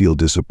natural to feel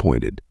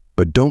disappointed,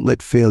 but don't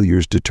let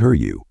failures deter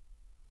you.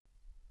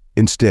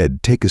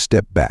 Instead, take a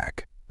step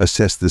back,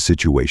 assess the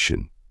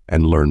situation,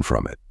 and learn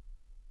from it.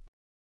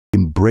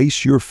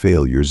 Embrace your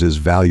failures as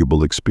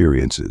valuable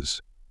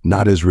experiences,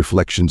 not as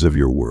reflections of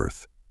your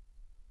worth.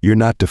 You're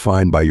not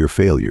defined by your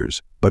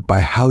failures, but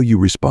by how you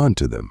respond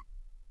to them.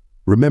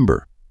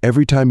 Remember,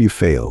 every time you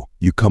fail,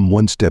 you come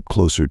one step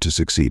closer to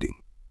succeeding.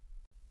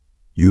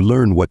 You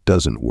learn what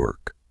doesn't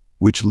work,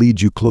 which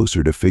leads you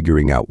closer to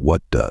figuring out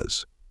what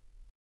does.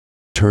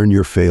 Turn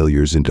your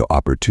failures into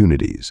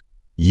opportunities.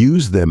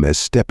 Use them as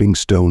stepping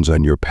stones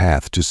on your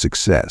path to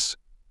success.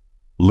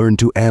 Learn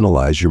to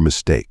analyze your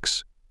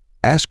mistakes.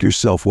 Ask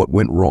yourself what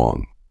went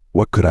wrong.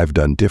 What could I have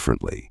done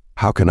differently?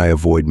 How can I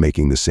avoid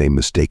making the same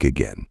mistake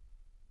again?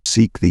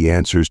 Seek the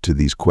answers to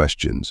these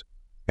questions,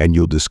 and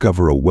you'll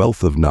discover a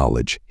wealth of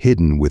knowledge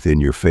hidden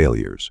within your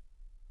failures.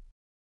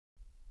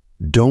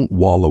 Don't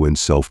wallow in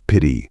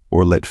self-pity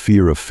or let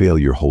fear of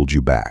failure hold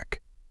you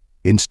back.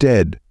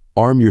 Instead,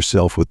 arm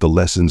yourself with the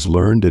lessons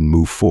learned and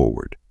move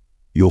forward.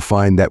 You'll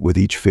find that with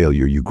each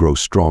failure you grow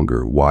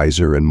stronger,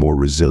 wiser, and more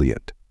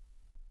resilient.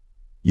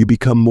 You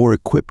become more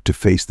equipped to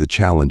face the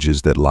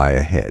challenges that lie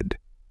ahead.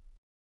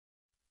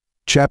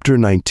 Chapter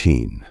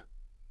 19.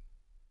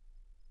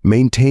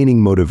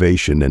 Maintaining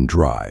motivation and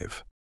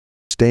drive.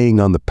 Staying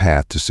on the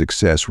path to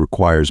success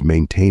requires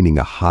maintaining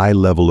a high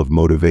level of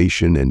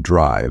motivation and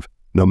drive,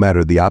 no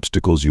matter the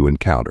obstacles you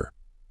encounter.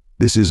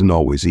 This isn't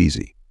always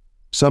easy.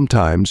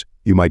 Sometimes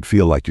you might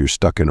feel like you're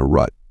stuck in a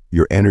rut,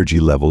 your energy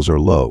levels are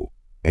low,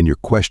 and you're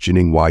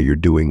questioning why you're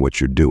doing what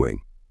you're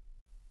doing.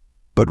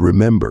 But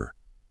remember,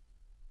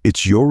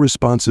 it's your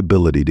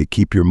responsibility to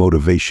keep your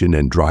motivation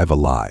and drive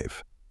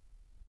alive.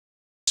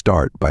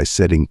 Start by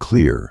setting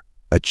clear,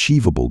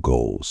 achievable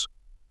goals.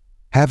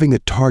 Having a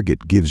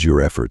target gives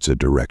your efforts a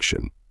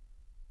direction.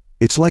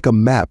 It's like a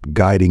map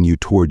guiding you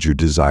towards your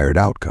desired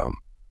outcome.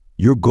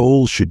 Your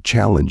goals should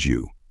challenge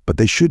you, but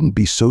they shouldn't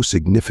be so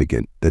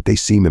significant that they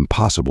seem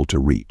impossible to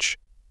reach.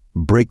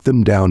 Break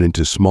them down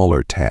into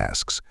smaller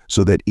tasks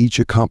so that each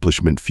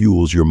accomplishment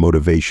fuels your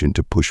motivation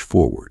to push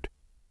forward.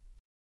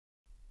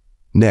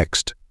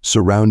 Next,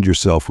 surround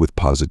yourself with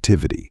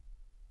positivity.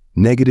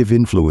 Negative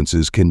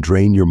influences can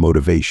drain your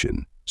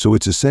motivation, so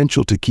it's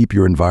essential to keep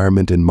your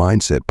environment and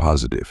mindset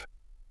positive.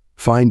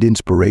 Find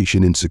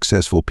inspiration in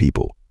successful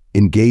people,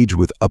 engage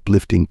with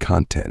uplifting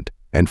content,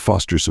 and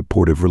foster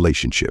supportive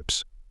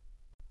relationships.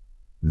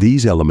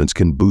 These elements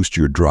can boost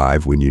your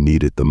drive when you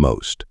need it the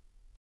most.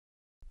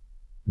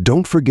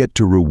 Don't forget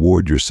to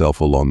reward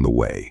yourself along the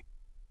way.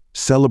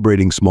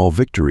 Celebrating small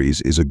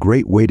victories is a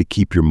great way to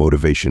keep your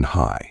motivation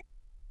high.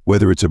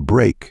 Whether it's a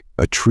break,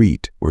 a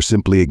treat, or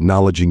simply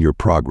acknowledging your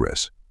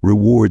progress,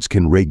 rewards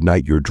can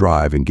reignite your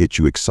drive and get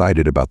you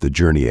excited about the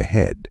journey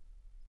ahead.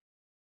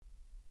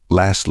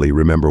 Lastly,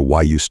 remember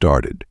why you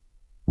started.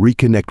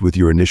 Reconnect with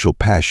your initial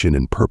passion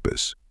and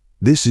purpose.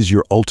 This is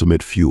your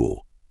ultimate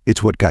fuel.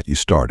 It's what got you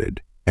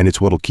started, and it's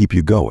what'll keep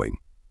you going.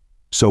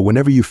 So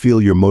whenever you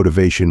feel your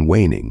motivation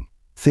waning,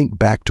 think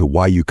back to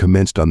why you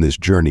commenced on this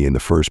journey in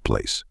the first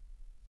place.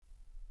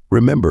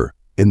 Remember,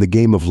 in the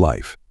game of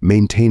life,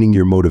 maintaining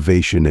your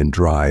motivation and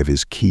drive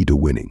is key to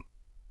winning.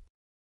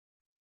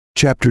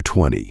 Chapter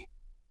 20.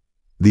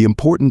 The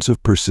importance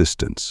of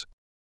persistence.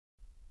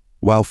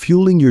 While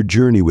fueling your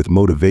journey with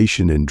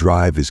motivation and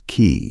drive is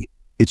key,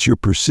 it's your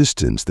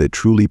persistence that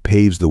truly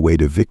paves the way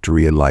to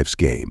victory in life's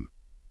game.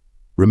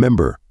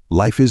 Remember,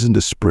 life isn't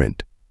a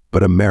sprint,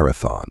 but a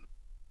marathon.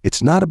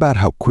 It's not about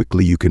how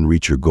quickly you can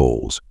reach your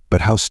goals, but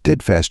how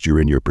steadfast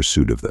you're in your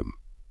pursuit of them.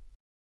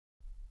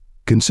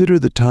 Consider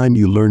the time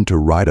you learned to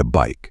ride a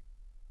bike.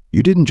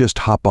 You didn't just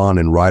hop on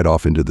and ride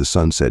off into the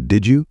sunset,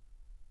 did you?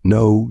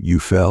 No, you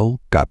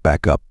fell, got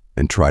back up,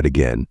 and tried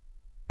again,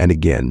 and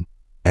again,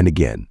 and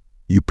again.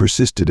 You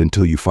persisted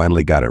until you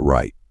finally got it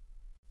right.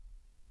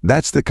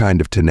 That's the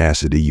kind of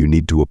tenacity you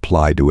need to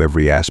apply to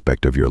every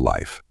aspect of your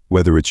life,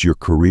 whether it's your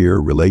career,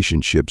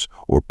 relationships,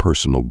 or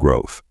personal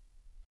growth.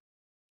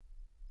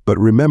 But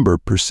remember,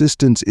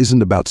 persistence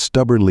isn't about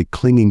stubbornly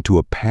clinging to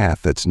a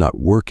path that's not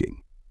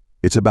working.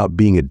 It's about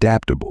being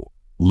adaptable,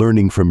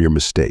 learning from your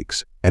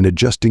mistakes, and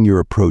adjusting your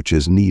approach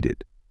as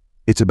needed.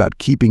 It's about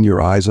keeping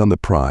your eyes on the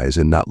prize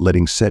and not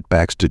letting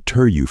setbacks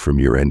deter you from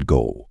your end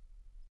goal.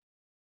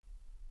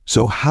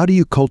 So how do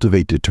you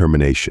cultivate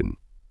determination?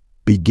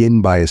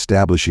 Begin by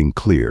establishing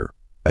clear,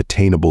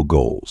 attainable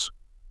goals.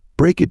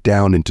 Break it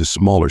down into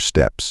smaller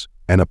steps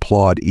and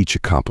applaud each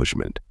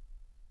accomplishment.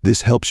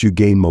 This helps you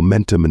gain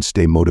momentum and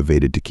stay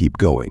motivated to keep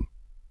going.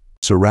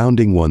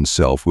 Surrounding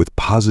oneself with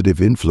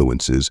positive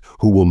influences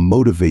who will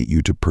motivate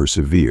you to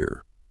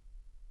persevere.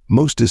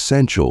 Most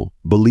essential,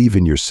 believe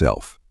in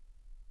yourself.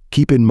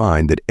 Keep in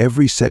mind that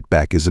every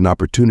setback is an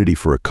opportunity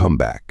for a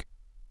comeback.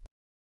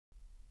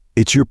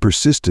 It's your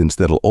persistence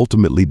that'll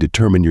ultimately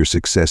determine your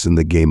success in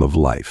the game of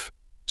life.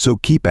 So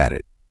keep at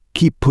it,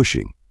 keep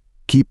pushing,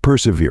 keep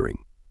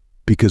persevering.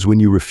 Because when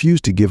you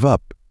refuse to give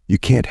up, you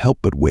can't help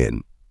but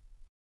win.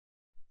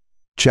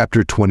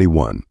 Chapter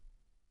 21.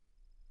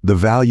 The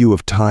value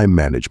of time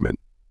management.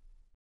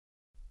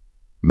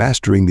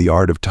 Mastering the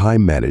art of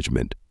time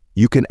management,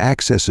 you can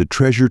access a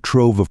treasure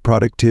trove of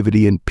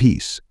productivity and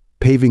peace,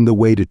 paving the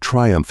way to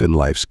triumph in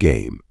life's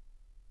game.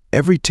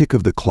 Every tick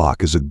of the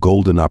clock is a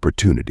golden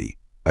opportunity,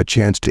 a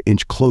chance to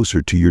inch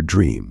closer to your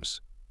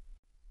dreams.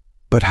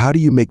 But how do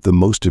you make the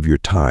most of your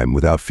time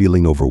without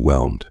feeling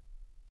overwhelmed?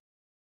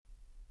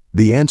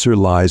 The answer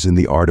lies in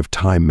the art of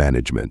time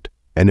management,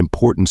 an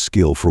important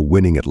skill for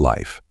winning at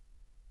life.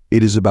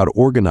 It is about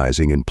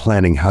organizing and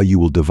planning how you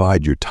will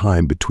divide your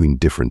time between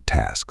different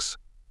tasks.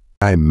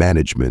 Time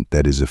management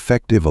that is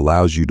effective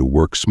allows you to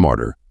work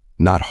smarter,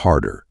 not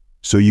harder,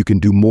 so you can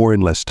do more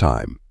in less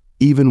time,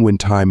 even when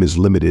time is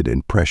limited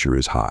and pressure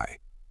is high.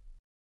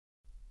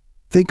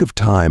 Think of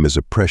time as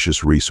a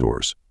precious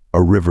resource,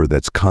 a river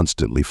that's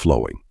constantly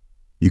flowing.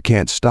 You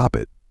can't stop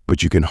it,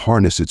 but you can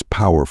harness its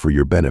power for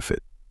your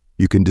benefit.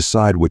 You can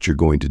decide what you're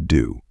going to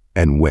do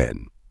and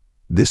when.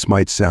 This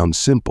might sound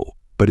simple,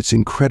 but it's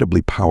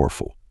incredibly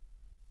powerful.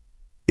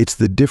 It's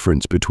the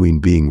difference between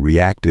being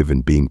reactive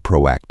and being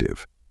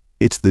proactive.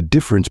 It's the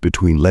difference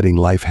between letting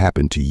life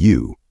happen to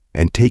you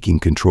and taking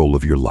control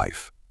of your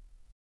life.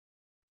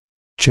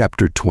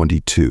 Chapter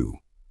 22.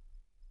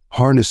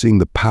 Harnessing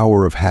the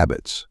power of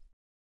habits.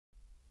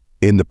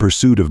 In the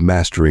pursuit of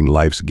mastering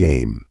life's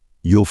game,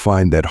 you'll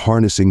find that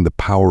harnessing the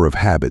power of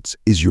habits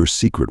is your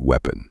secret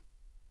weapon.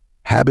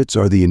 Habits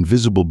are the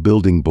invisible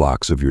building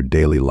blocks of your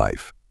daily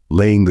life,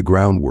 laying the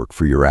groundwork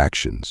for your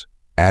actions,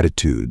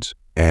 attitudes,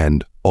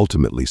 and,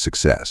 ultimately,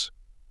 success.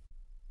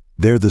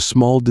 They're the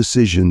small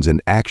decisions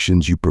and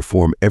actions you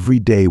perform every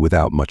day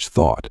without much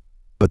thought,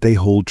 but they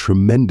hold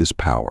tremendous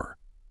power.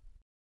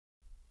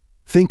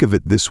 Think of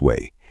it this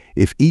way: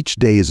 if each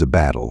day is a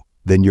battle,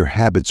 then your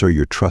habits are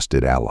your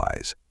trusted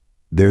allies.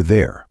 They're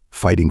there,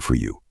 fighting for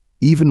you,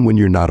 even when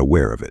you're not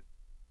aware of it.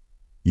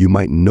 You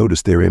might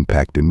notice their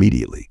impact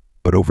immediately,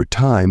 but over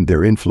time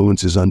their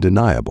influence is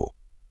undeniable.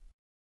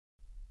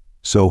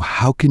 So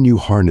how can you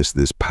harness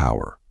this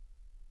power?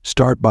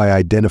 Start by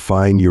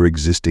identifying your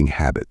existing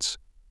habits.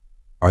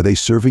 Are they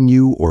serving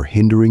you or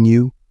hindering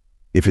you?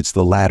 If it's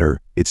the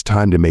latter, it's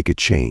time to make a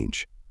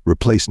change.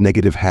 Replace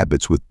negative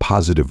habits with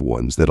positive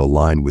ones that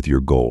align with your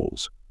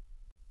goals.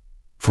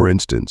 For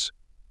instance,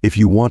 if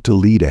you want to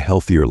lead a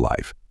healthier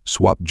life,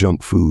 swap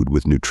junk food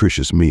with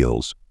nutritious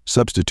meals,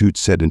 substitute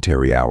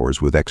sedentary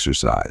hours with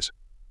exercise.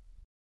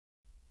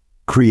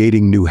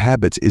 Creating new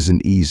habits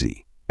isn't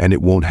easy, and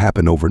it won't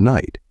happen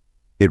overnight.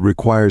 It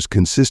requires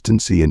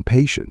consistency and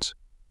patience.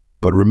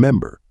 But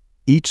remember,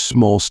 each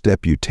small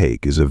step you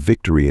take is a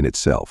victory in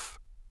itself.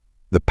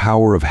 The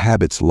power of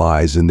habits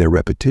lies in their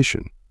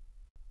repetition.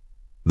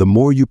 The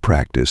more you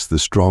practice, the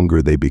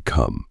stronger they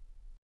become.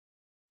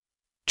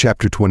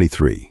 Chapter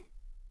 23.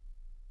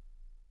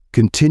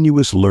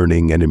 Continuous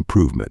learning and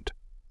improvement.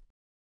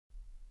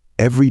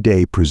 Every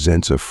day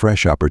presents a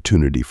fresh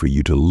opportunity for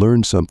you to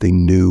learn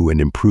something new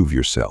and improve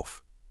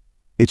yourself.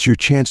 It's your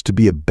chance to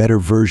be a better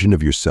version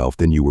of yourself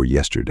than you were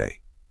yesterday.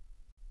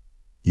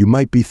 You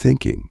might be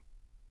thinking,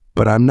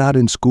 but I'm not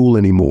in school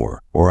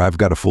anymore, or I've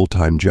got a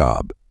full-time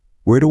job.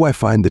 Where do I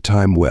find the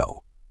time?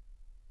 Well,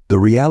 the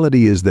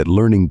reality is that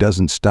learning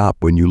doesn't stop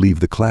when you leave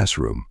the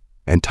classroom,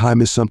 and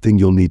time is something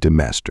you'll need to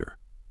master.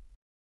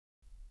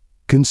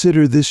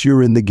 Consider this: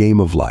 you're in the game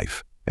of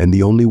life, and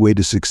the only way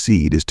to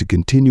succeed is to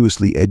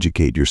continuously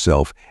educate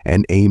yourself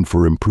and aim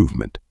for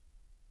improvement.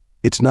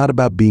 It's not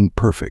about being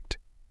perfect.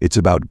 It's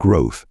about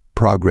growth,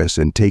 progress,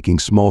 and taking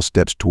small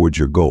steps towards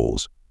your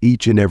goals,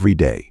 each and every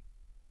day.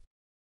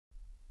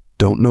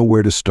 Don't know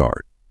where to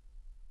start?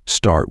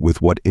 Start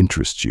with what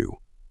interests you.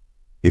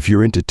 If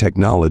you're into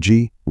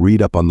technology,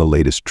 read up on the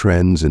latest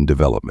trends and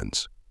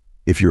developments.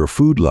 If you're a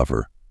food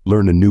lover,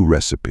 learn a new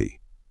recipe.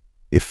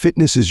 If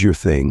fitness is your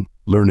thing,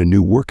 learn a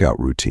new workout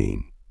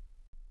routine.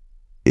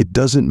 It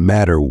doesn't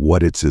matter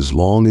what it's, as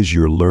long as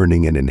you're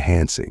learning and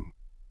enhancing.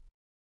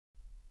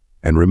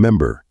 And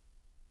remember,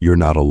 you're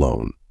not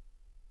alone.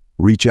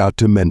 Reach out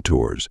to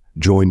mentors,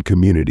 join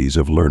communities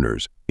of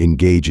learners,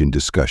 engage in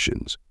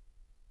discussions.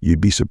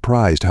 You'd be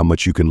surprised how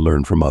much you can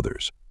learn from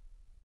others.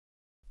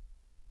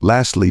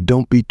 Lastly,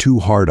 don't be too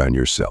hard on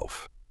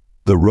yourself.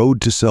 The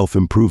road to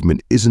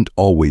self-improvement isn't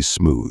always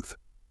smooth.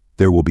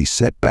 There will be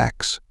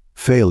setbacks,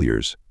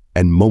 failures,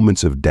 and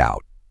moments of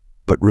doubt.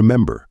 But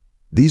remember,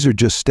 these are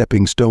just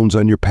stepping stones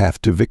on your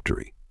path to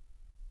victory.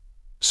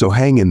 So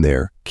hang in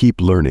there,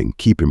 keep learning,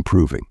 keep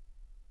improving.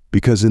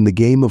 Because in the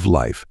game of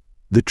life,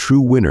 the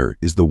true winner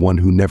is the one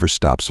who never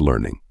stops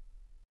learning.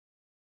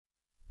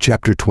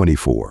 Chapter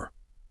 24.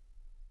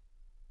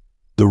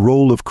 The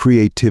role of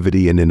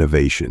creativity and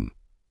innovation.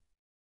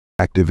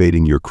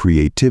 Activating your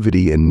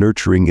creativity and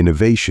nurturing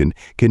innovation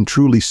can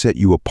truly set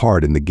you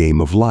apart in the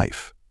game of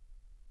life.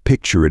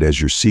 Picture it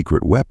as your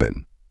secret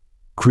weapon.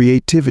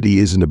 Creativity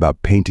isn't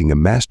about painting a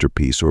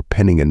masterpiece or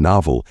penning a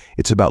novel,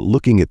 it's about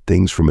looking at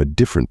things from a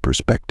different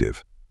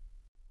perspective.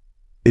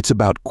 It's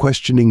about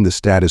questioning the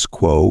status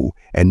quo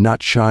and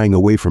not shying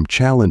away from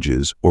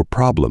challenges or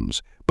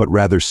problems, but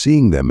rather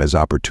seeing them as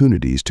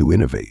opportunities to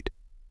innovate.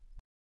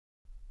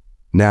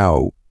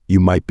 Now, you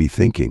might be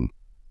thinking,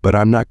 but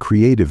I'm not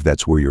creative.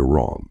 That's where you're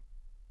wrong.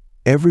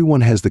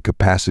 Everyone has the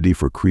capacity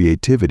for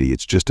creativity,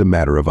 it's just a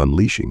matter of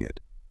unleashing it.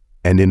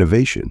 And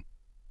innovation,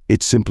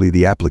 it's simply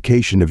the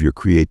application of your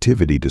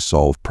creativity to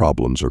solve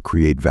problems or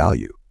create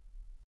value.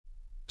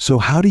 So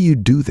how do you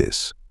do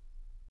this?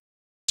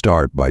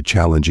 Start by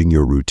challenging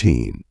your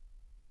routine.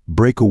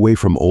 Break away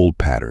from old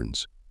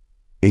patterns.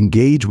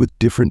 Engage with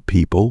different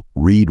people,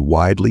 read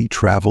widely,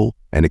 travel,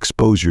 and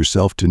expose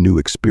yourself to new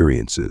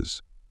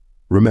experiences.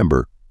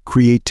 Remember,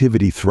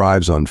 creativity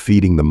thrives on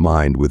feeding the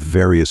mind with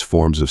various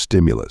forms of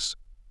stimulus.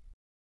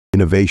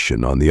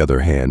 Innovation, on the other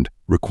hand,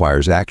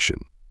 requires action.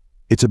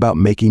 It's about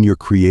making your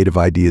creative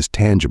ideas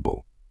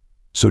tangible.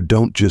 So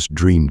don't just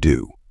dream,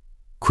 do.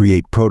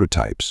 Create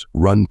prototypes,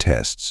 run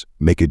tests,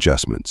 make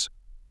adjustments.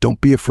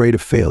 Don't be afraid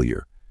of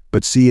failure,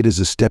 but see it as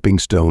a stepping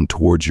stone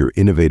towards your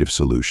innovative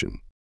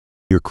solution.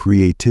 Your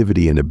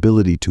creativity and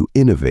ability to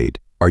innovate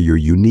are your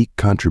unique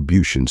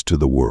contributions to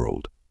the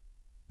world.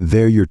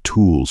 They're your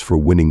tools for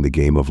winning the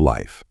game of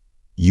life.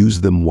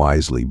 Use them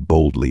wisely,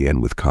 boldly,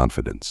 and with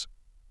confidence.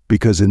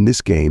 Because in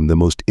this game, the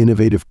most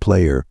innovative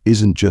player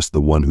isn't just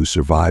the one who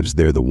survives,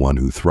 they're the one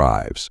who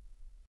thrives.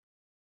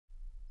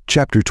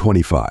 Chapter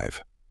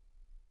 25.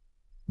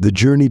 The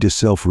Journey to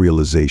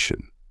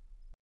Self-Realization.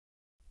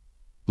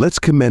 Let's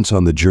commence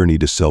on the journey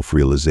to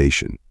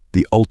self-realization,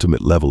 the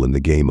ultimate level in the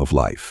game of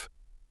life.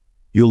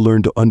 You'll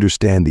learn to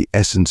understand the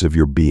essence of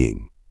your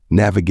being,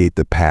 navigate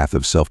the path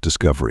of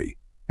self-discovery,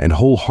 and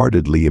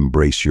wholeheartedly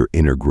embrace your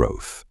inner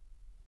growth.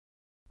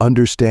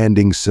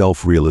 Understanding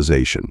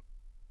self-realization.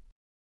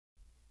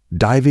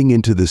 Diving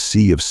into the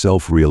sea of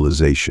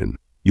self-realization,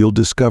 you'll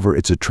discover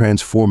it's a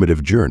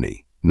transformative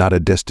journey, not a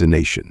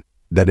destination,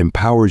 that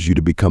empowers you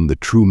to become the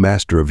true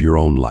master of your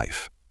own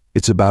life.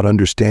 It's about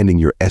understanding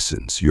your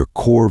essence, your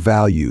core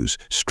values,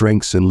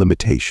 strengths, and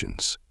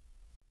limitations.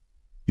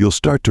 You'll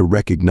start to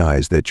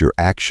recognize that your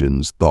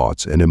actions,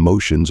 thoughts, and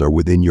emotions are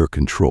within your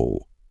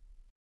control.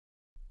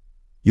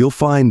 You'll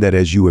find that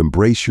as you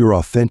embrace your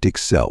authentic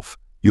self,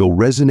 you'll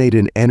resonate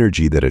in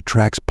energy that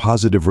attracts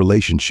positive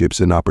relationships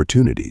and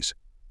opportunities.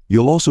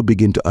 You'll also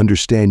begin to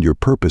understand your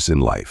purpose in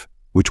life,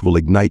 which will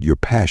ignite your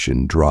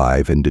passion,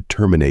 drive, and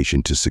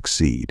determination to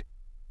succeed.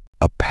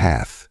 A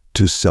path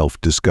to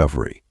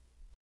self-discovery.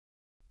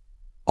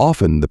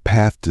 Often, the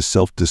path to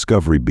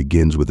self-discovery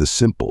begins with a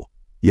simple,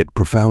 yet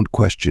profound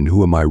question: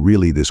 who am I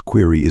really? This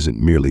query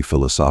isn't merely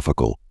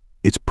philosophical,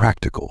 it's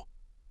practical.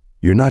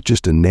 You're not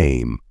just a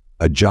name,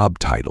 a job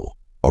title,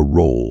 a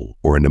role,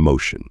 or an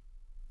emotion.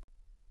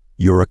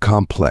 You're a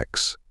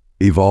complex,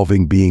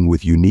 evolving being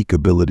with unique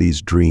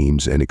abilities,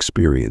 dreams, and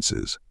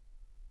experiences.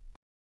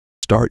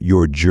 Start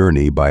your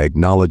journey by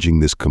acknowledging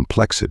this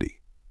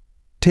complexity.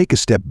 Take a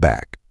step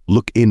back,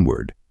 look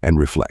inward, and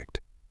reflect.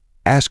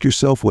 Ask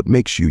yourself what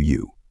makes you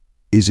you.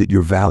 Is it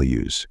your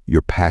values,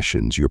 your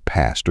passions, your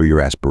past, or your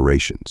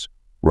aspirations?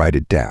 Write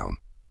it down.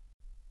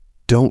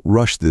 Don't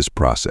rush this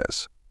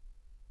process.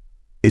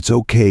 It's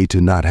okay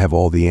to not have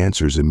all the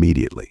answers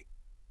immediately.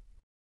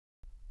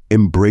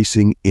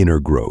 Embracing inner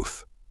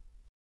growth.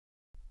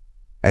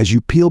 As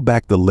you peel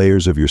back the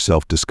layers of your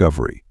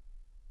self-discovery,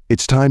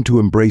 it's time to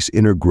embrace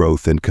inner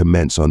growth and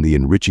commence on the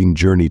enriching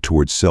journey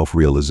towards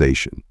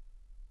self-realization.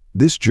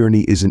 This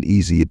journey isn't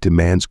easy. It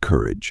demands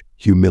courage,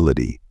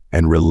 humility,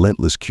 and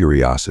relentless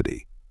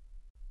curiosity.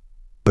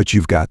 But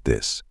you've got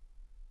this.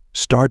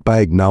 Start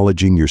by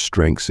acknowledging your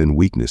strengths and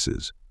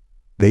weaknesses.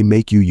 They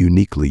make you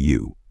uniquely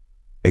you.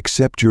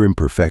 Accept your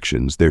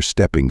imperfections, they're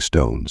stepping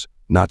stones,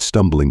 not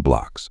stumbling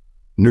blocks.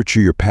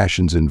 Nurture your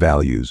passions and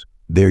values,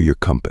 they're your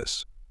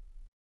compass.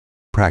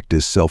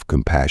 Practice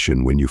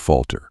self-compassion when you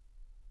falter.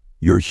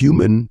 You're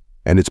human,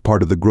 and it's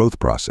part of the growth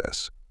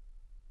process.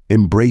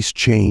 Embrace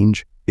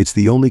change, it's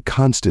the only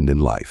constant in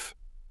life.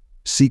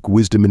 Seek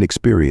wisdom in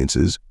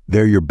experiences,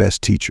 they're your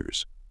best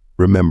teachers.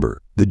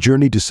 Remember, the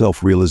journey to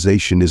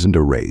self-realization isn't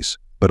a race,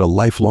 but a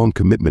lifelong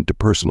commitment to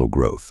personal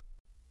growth.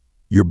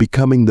 You're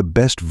becoming the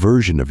best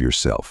version of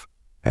yourself,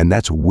 and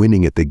that's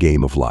winning at the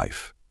game of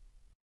life.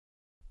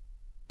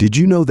 Did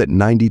you know that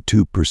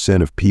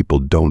 92% of people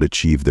don't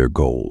achieve their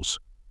goals?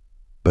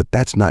 But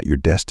that's not your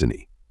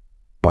destiny.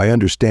 By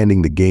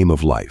understanding the game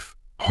of life,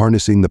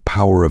 harnessing the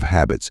power of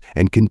habits,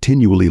 and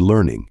continually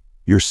learning,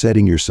 you're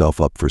setting yourself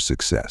up for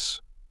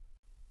success.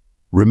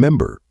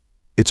 Remember,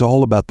 it's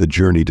all about the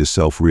journey to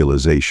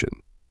self-realization.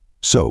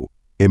 So,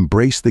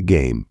 embrace the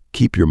game,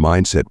 keep your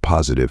mindset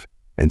positive,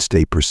 and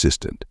stay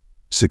persistent.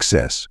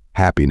 Success,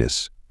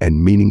 happiness,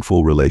 and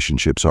meaningful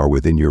relationships are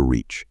within your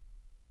reach.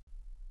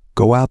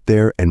 Go out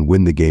there and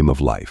win the game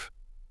of life.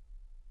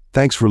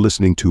 Thanks for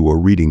listening to or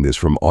reading this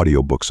from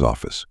Audiobooks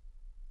Office.